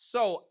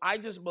 So I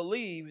just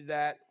believe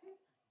that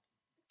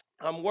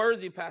I'm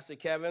worthy, Pastor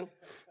Kevin,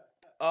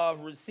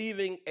 of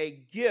receiving a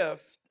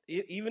gift,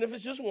 even if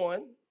it's just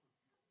one,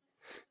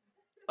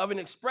 of an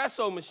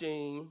espresso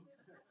machine,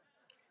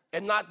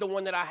 and not the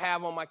one that I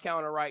have on my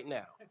counter right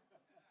now.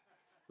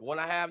 The one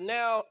I have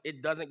now,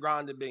 it doesn't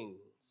grind the beans.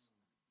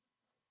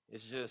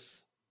 It's just,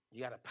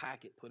 you got to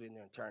pack it, put it in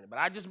there, and turn it. But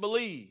I just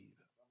believe,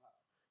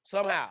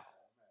 somehow,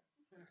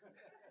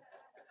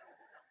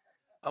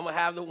 I'm going to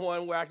have the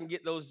one where I can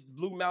get those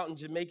Blue Mountain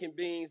Jamaican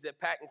beans that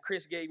Pat and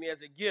Chris gave me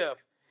as a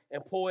gift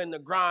and pour in the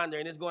grinder,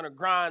 and it's going to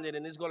grind it,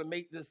 and it's going to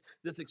make this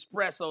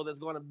espresso that's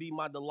going to be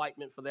my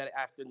delightment for that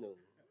afternoon.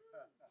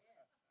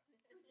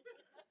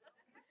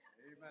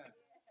 Amen.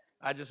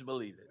 I just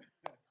believe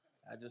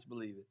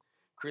it.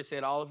 Chris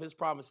said all of his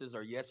promises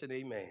are yes and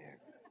amen.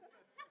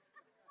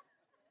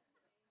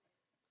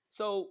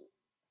 So,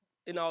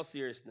 in all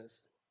seriousness,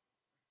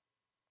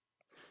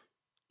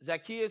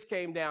 Zacchaeus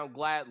came down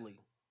gladly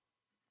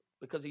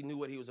because he knew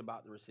what he was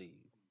about to receive.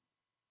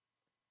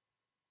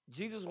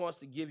 Jesus wants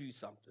to give you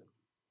something.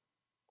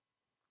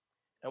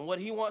 And what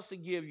he wants to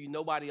give you,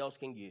 nobody else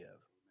can give.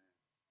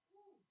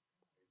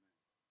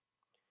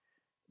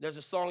 There's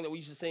a song that we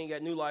used to sing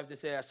at New Life that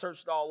said, I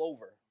searched all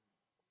over,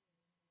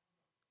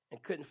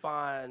 and couldn't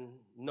find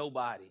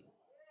nobody.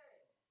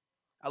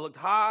 I looked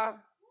high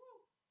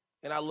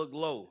and I looked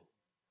low.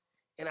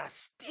 And I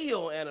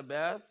still,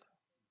 Annabeth,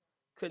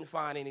 couldn't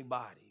find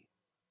anybody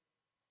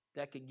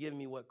that could give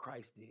me what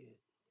Christ did.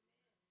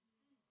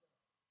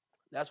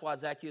 That's why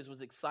Zacchaeus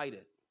was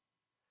excited.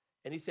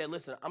 And he said,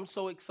 listen, I'm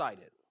so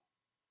excited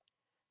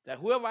that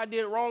whoever I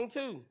did wrong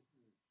to,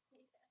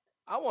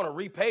 I want to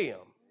repay him.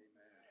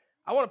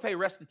 I want to pay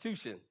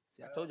restitution.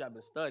 See, I told you I've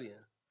been studying.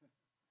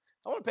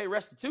 I want to pay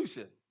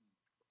restitution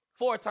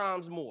 4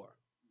 times more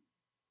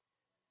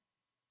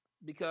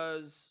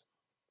because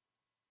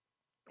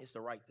it's the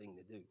right thing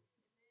to do.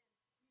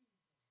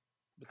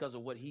 Because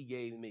of what he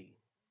gave me.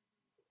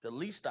 The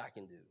least I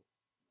can do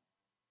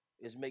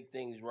is make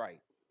things right.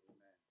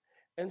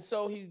 And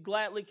so he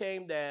gladly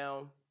came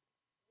down.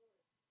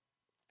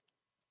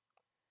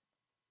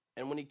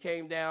 And when he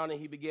came down and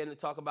he began to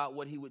talk about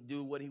what he would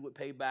do, what he would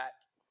pay back.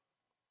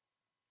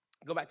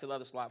 Go back to the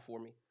other slide for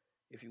me,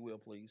 if you will,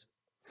 please.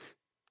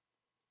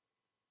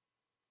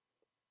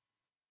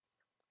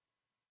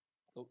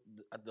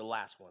 The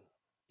last one.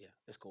 Yeah,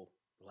 it's cool.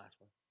 The last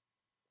one.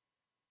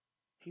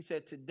 He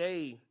said,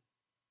 today,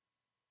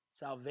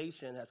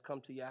 salvation has come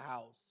to your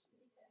house,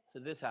 to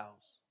this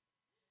house.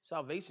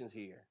 Salvation's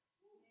here.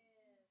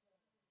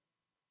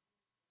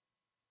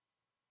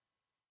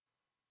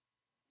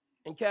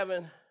 And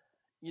Kevin,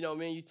 you know,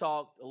 me and you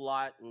talked a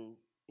lot. And,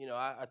 you know,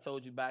 I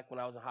told you back when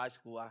I was in high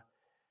school, I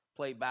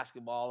played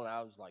basketball and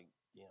I was like,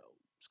 you know,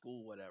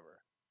 school, whatever.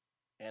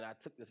 And I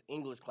took this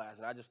English class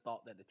and I just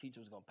thought that the teacher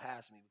was going to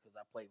pass me because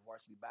I played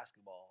varsity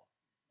basketball.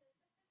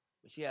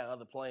 But she had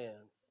other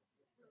plans.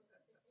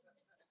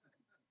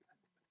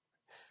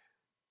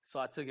 So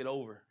I took it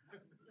over.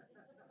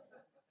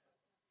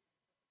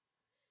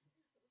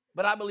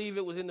 But I believe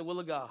it was in the will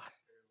of God.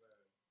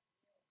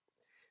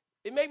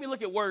 It made me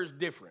look at words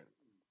different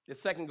the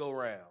second go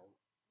round.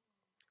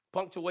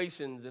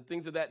 Punctuations and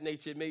things of that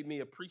nature, it made me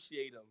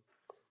appreciate them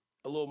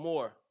a little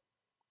more.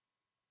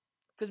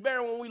 Because,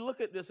 Baron, when we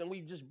look at this and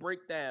we just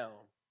break down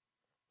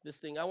this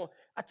thing,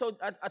 I told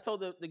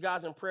the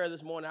guys in prayer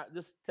this morning,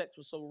 this text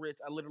was so rich,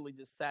 I literally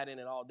just sat in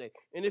it all day.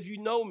 And if you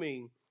know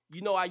me,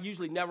 you know I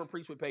usually never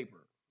preach with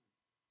paper.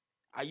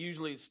 I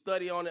usually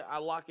study on it, I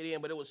lock it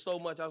in, but it was so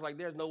much, I was like,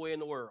 there's no way in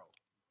the world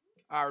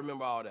I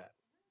remember all that.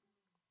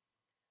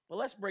 But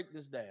let's break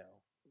this down.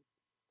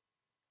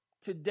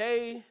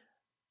 Today,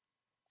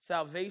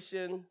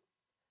 salvation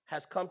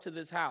has come to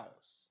this house.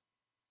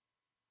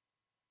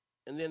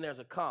 And then there's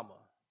a comma.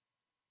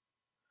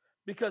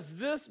 Because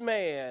this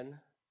man,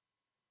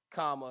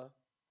 comma,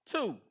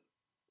 too,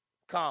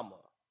 comma,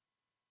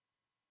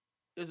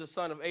 is a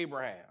son of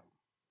Abraham.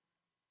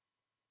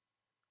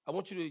 I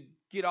want you to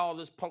get all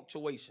this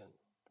punctuation.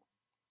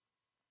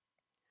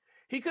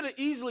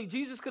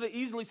 Jesus could have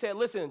easily said,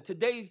 listen,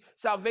 today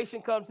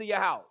salvation comes to your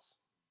house.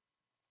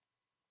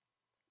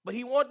 But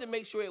he wanted to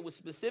make sure it was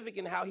specific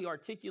in how he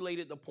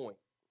articulated the point.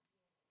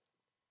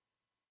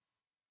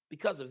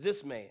 Because of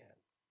this man.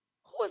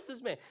 Who is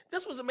this man?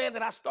 This was a man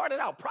that I started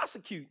out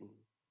prosecuting.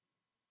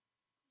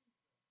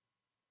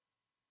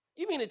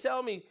 You mean to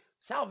tell me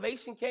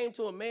salvation came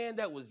to a man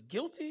that was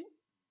guilty?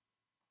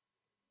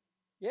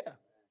 Yeah.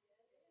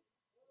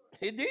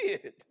 It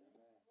did.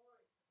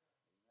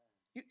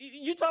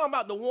 You talking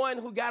about the one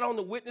who got on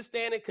the witness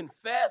stand and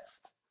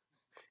confessed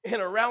in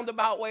a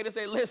roundabout way to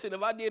say, listen,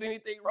 if I did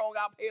anything wrong,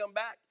 I'll pay him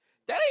back.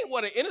 That ain't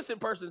what an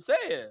innocent person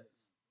says.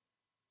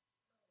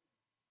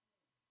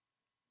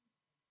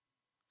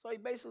 So he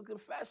basically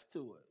confessed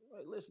to it.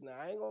 Like, listen,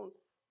 I ain't going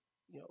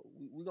to,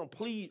 we're going to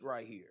plead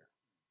right here.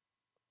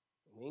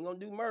 We ain't going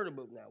to do murder,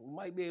 but now we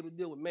might be able to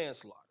deal with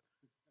manslaughter.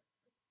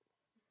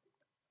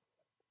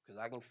 Because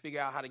I can figure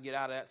out how to get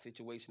out of that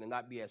situation and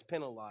not be as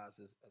penalized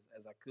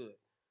as I could.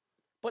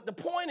 But the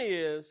point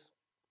is,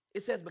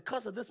 it says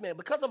because of this man,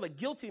 because of a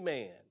guilty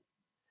man.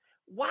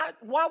 Why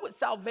would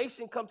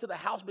salvation come to the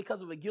house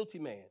because of a guilty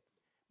man?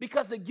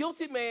 Because the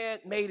guilty man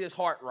made his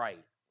heart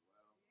right.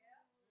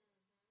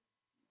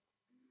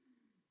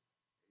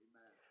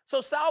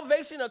 So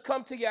salvation will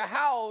come to your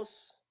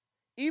house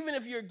even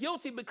if you're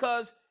guilty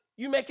because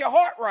you make your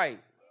heart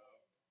right.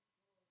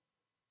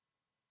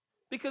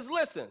 Because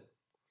listen,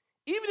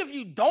 even if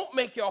you don't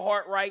make your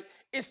heart right,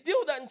 it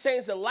still doesn't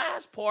change the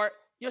last part.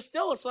 You're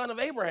still a son of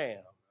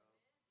Abraham.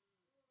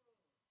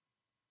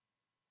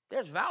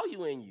 There's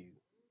value in you.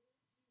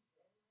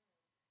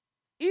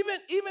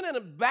 Even in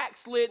a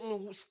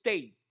backslidden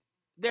state,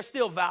 there's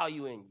still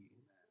value in you.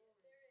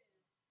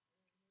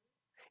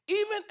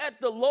 Even at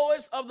the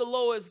lowest of the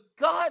lowest,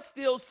 God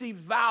still sees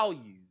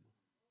value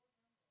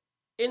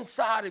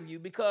inside of you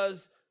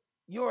because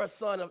you're a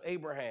son of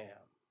Abraham.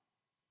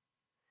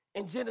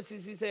 In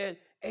Genesis, he said,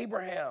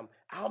 Abraham,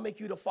 I'll make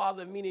you the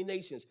father of many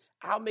nations.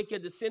 I'll make your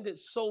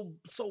descendants so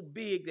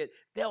big that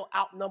they'll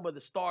outnumber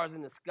the stars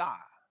in the sky.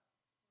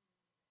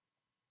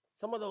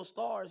 Some of those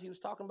stars he was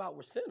talking about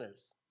were sinners.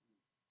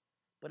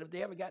 But if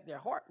they ever got their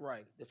heart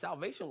right, the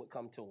salvation would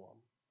come to them.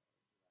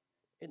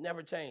 It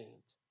never changed.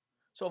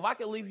 So if I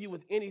could leave you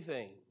with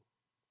anything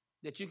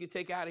that you could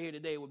take out of here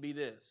today, it would be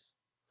this.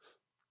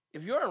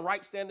 If you're in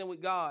right standing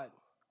with God,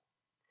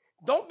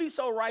 don't be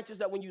so righteous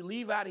that when you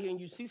leave out of here and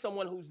you see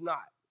someone who's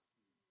not,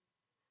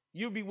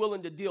 you'll be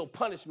willing to deal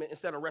punishment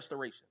instead of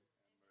restoration.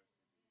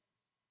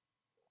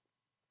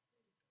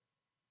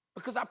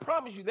 Because I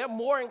promise you, they're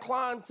more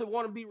inclined to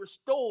want to be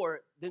restored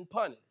than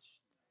punished.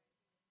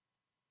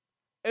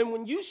 And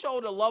when you show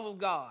the love of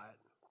God,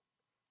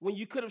 when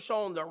you could have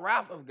shown the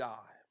wrath of God,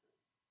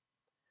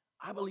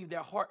 I believe their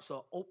hearts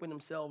will open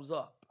themselves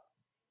up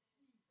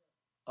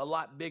a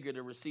lot bigger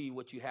to receive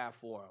what you have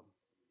for them.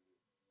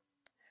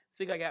 I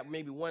think I got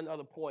maybe one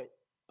other point.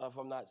 If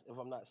I'm not,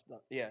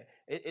 yeah.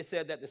 It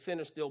said that the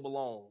sinner still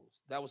belongs.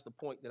 That was the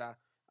point that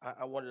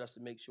I wanted us to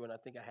make sure, and I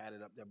think I had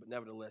it up there. But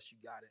nevertheless, you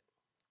got it.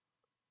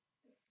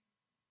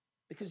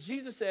 Because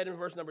Jesus said in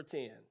verse number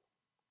 10,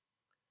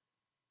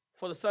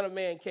 "For the Son of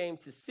Man came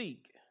to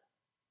seek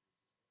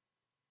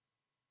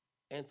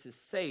and to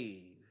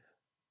save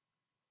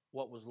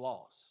what was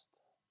lost."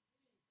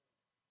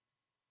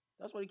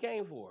 That's what he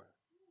came for.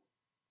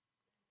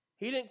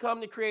 He didn't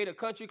come to create a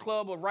country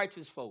club of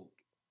righteous folk.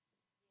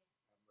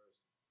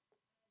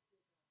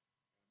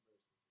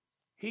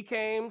 He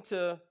came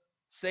to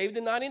save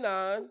the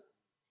 99,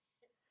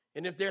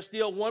 and if there's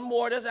still one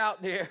more that's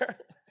out there,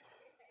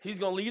 he's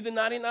going to leave the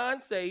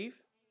 99 safe,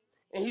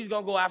 and he's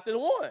going to go after the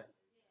one.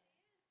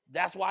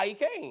 That's why he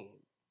came.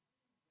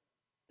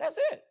 That's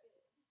it.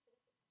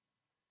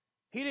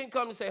 He didn't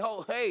come to say,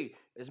 oh, hey,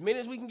 as many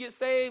as we can get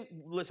saved,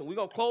 listen, we're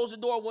going to close the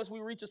door once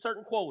we reach a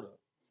certain quota.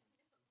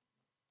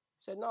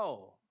 He said,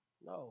 no.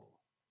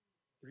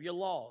 If you're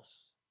lost,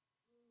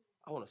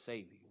 I want to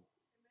save you.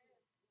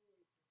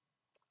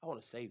 I want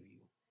to save you.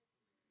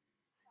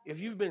 If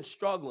you've been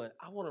struggling,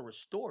 I want to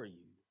restore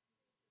you.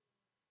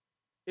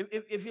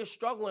 If you're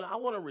struggling, I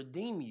want to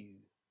redeem you.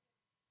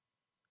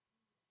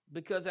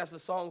 Because as the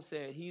song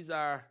said, he's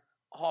our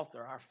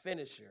author, our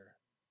finisher,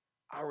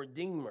 our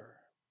redeemer,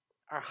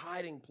 our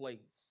hiding place.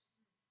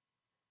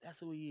 That's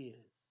who he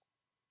is.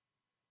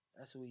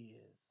 That's who he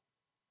is.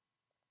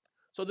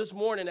 So this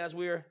morning, as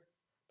we're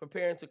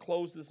preparing to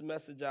close this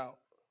message out,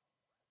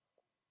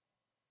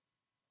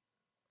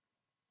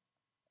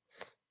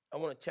 I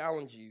want to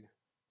challenge you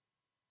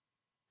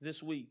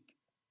this week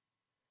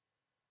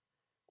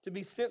to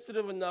be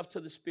sensitive enough to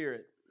the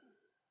Spirit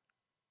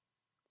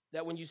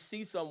that when you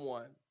see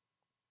someone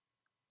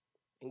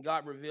and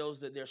God reveals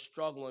that they're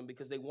struggling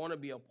because they want to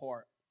be a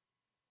part,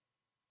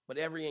 but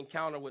every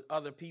encounter with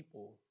other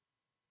people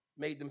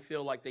made them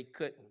feel like they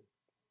couldn't,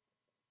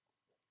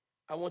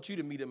 I want you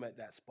to meet them at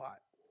that spot.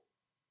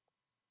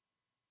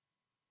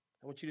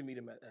 I want you to meet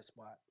them at that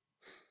spot.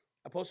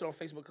 I posted on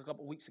Facebook a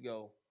couple weeks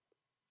ago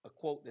a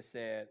quote that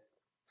said,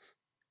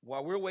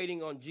 while we're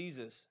waiting on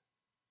Jesus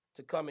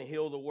to come and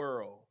heal the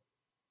world,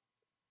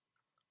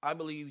 I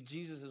believe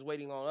Jesus is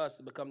waiting on us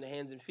to become the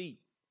hands and feet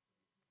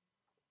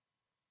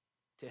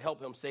to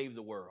help him save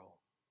the world.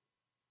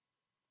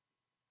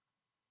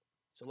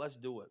 So let's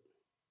do it.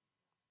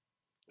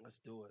 Let's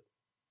do it.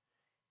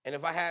 And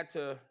if I had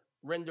to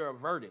render a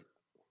verdict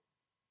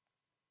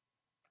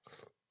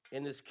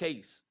in this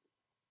case,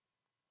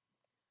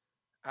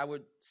 I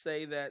would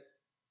say that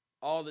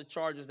all the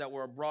charges that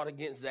were brought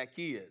against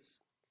Zacchaeus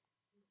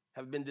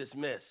have been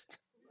dismissed.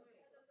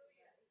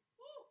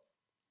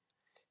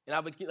 And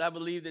I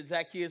believe that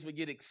Zacchaeus would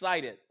get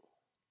excited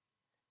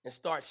and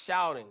start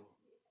shouting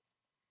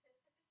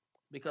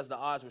because the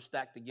odds were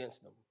stacked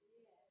against him.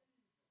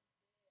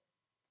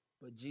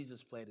 But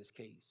Jesus played his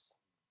case.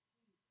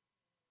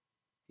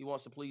 He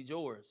wants to plead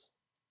yours.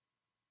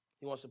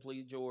 He wants to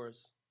plead yours.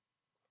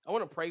 I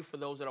want to pray for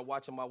those that are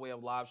watching by way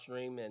of live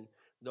stream and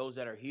those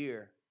that are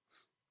here.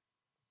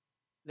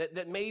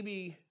 That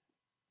maybe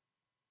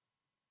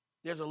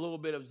there's a little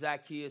bit of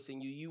Zacchaeus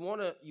in you. You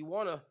want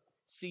to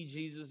see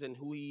Jesus and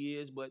who he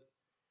is, but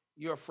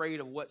you're afraid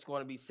of what's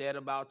going to be said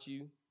about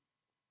you.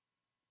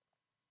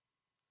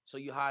 So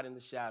you hide in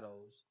the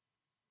shadows.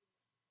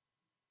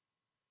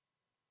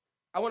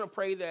 I want to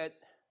pray that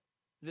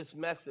this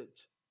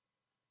message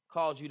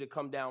calls you to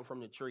come down from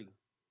the tree.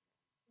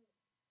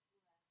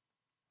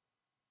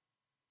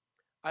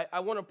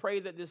 I want to pray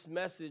that this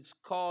message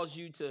calls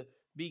you to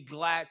be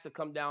glad to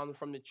come down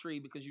from the tree,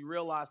 because you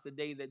realize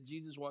today that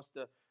Jesus wants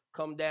to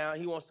come down.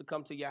 He wants to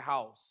come to your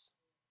house,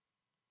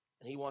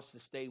 and he wants to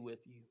stay with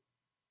you.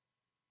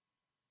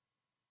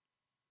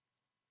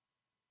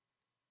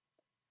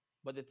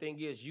 But the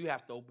thing is, you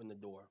have to open the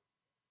door.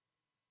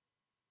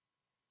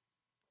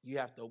 You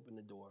have to open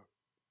the door.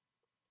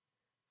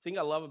 The thing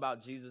I love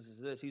about Jesus is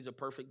this: he's a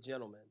perfect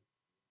gentleman.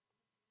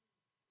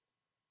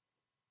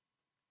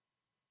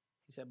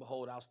 He said,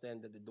 behold, I'll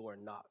stand at the door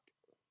and knock.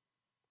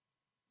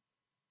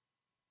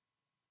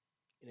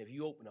 And if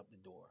you open up the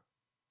door,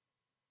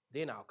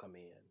 then I'll come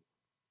in.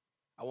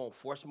 I won't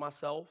force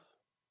myself.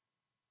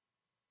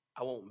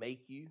 I won't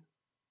make you.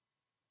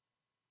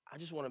 I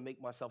just want to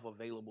make myself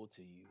available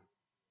to you.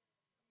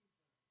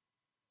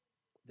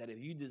 That if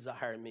you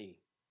desire me,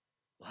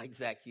 like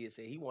Zacchaeus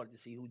said, he wanted to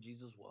see who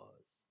Jesus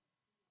was.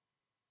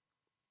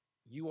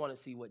 You want to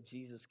see what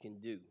Jesus can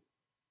do.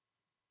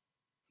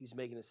 He's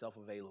making himself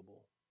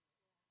available.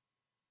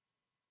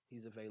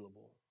 He's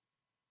available.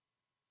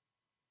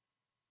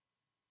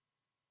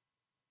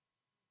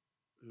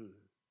 Mm.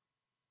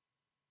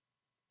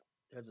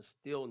 There's a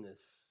stillness,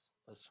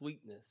 a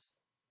sweetness.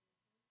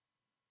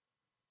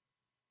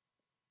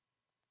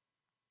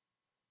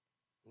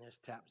 And there's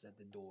taps at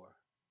the door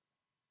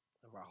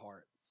of our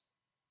hearts.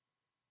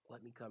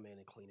 Let me come in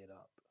and clean it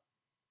up.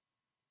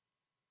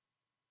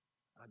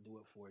 I'll do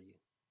it for you.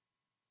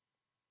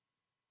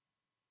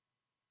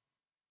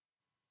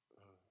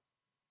 Mm.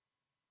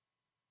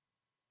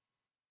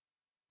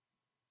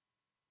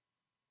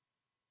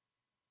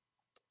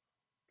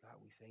 God,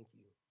 we thank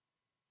you.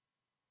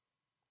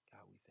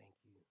 God, we thank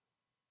you.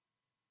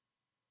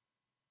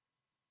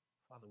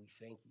 Father, we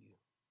thank you.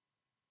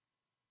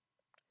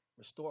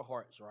 Restore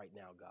hearts right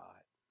now,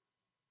 God.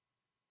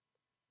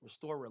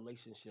 Restore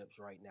relationships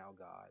right now,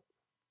 God.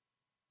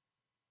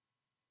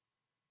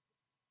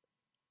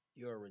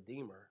 You're a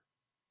redeemer,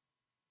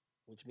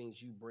 which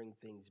means you bring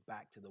things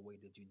back to the way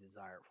that you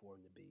desire it for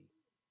them to be.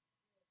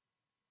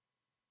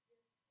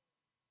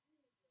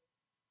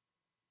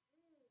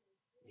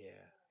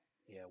 Yeah,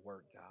 yeah,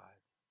 work, God.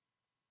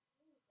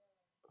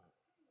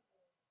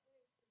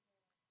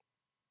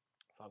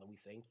 Father, we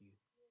thank you.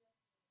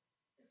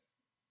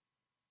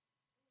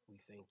 We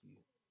thank you.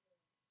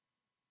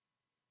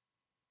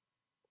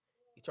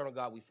 Eternal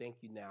God, we thank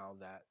you now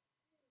that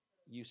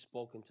you've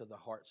spoken to the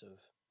hearts of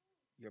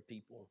your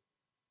people.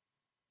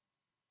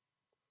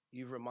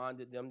 You've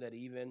reminded them that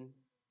even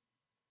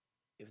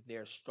if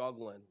they're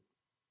struggling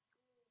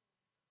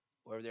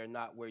or they're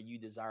not where you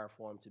desire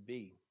for them to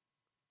be,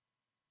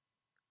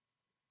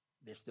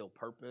 there's still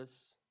purpose,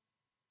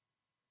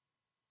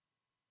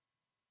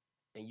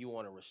 and you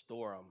want to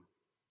restore them.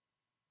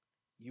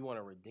 You want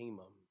to redeem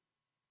them.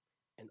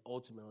 And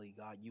ultimately,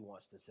 God, you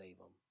want to save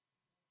them.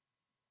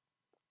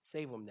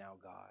 Save them now,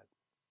 God.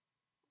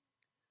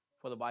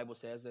 For the Bible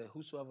says that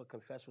whosoever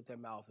confess with their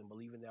mouth and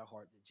believe in their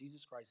heart that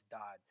Jesus Christ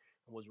died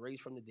and was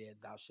raised from the dead,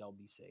 thou shalt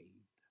be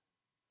saved.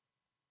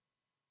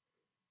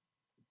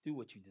 Do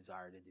what you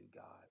desire to do,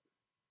 God.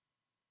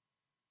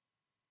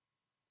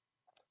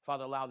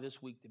 Father, allow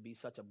this week to be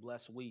such a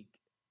blessed week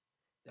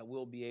that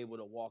we'll be able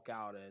to walk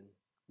out and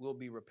we'll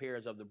be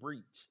repairers of the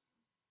breach,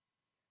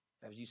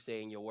 as you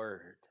say in your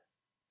word.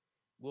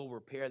 We'll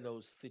repair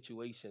those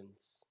situations,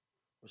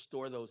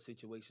 restore those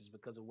situations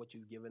because of what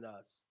you've given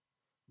us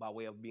by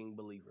way of being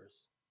believers.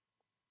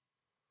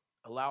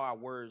 Allow our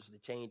words to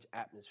change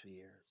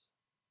atmospheres.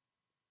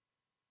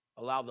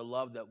 Allow the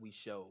love that we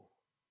show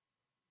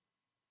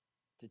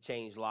to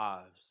change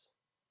lives.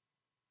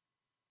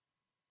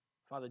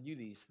 Father, do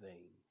these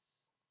things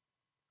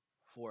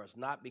for us,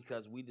 not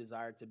because we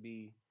desire to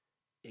be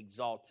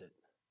exalted,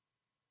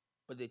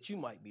 but that you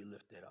might be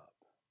lifted up.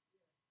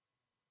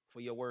 For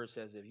your word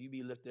says, if you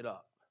be lifted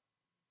up,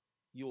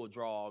 you will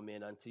draw all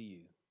men unto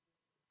you.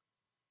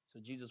 So,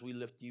 Jesus, we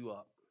lift you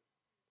up.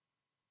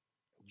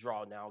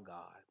 Draw now,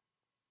 God.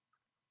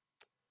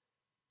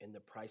 In the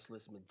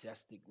priceless,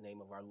 majestic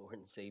name of our Lord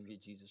and Savior,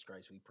 Jesus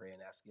Christ, we pray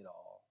and ask it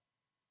all.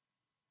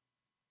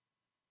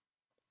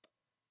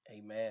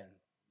 Amen.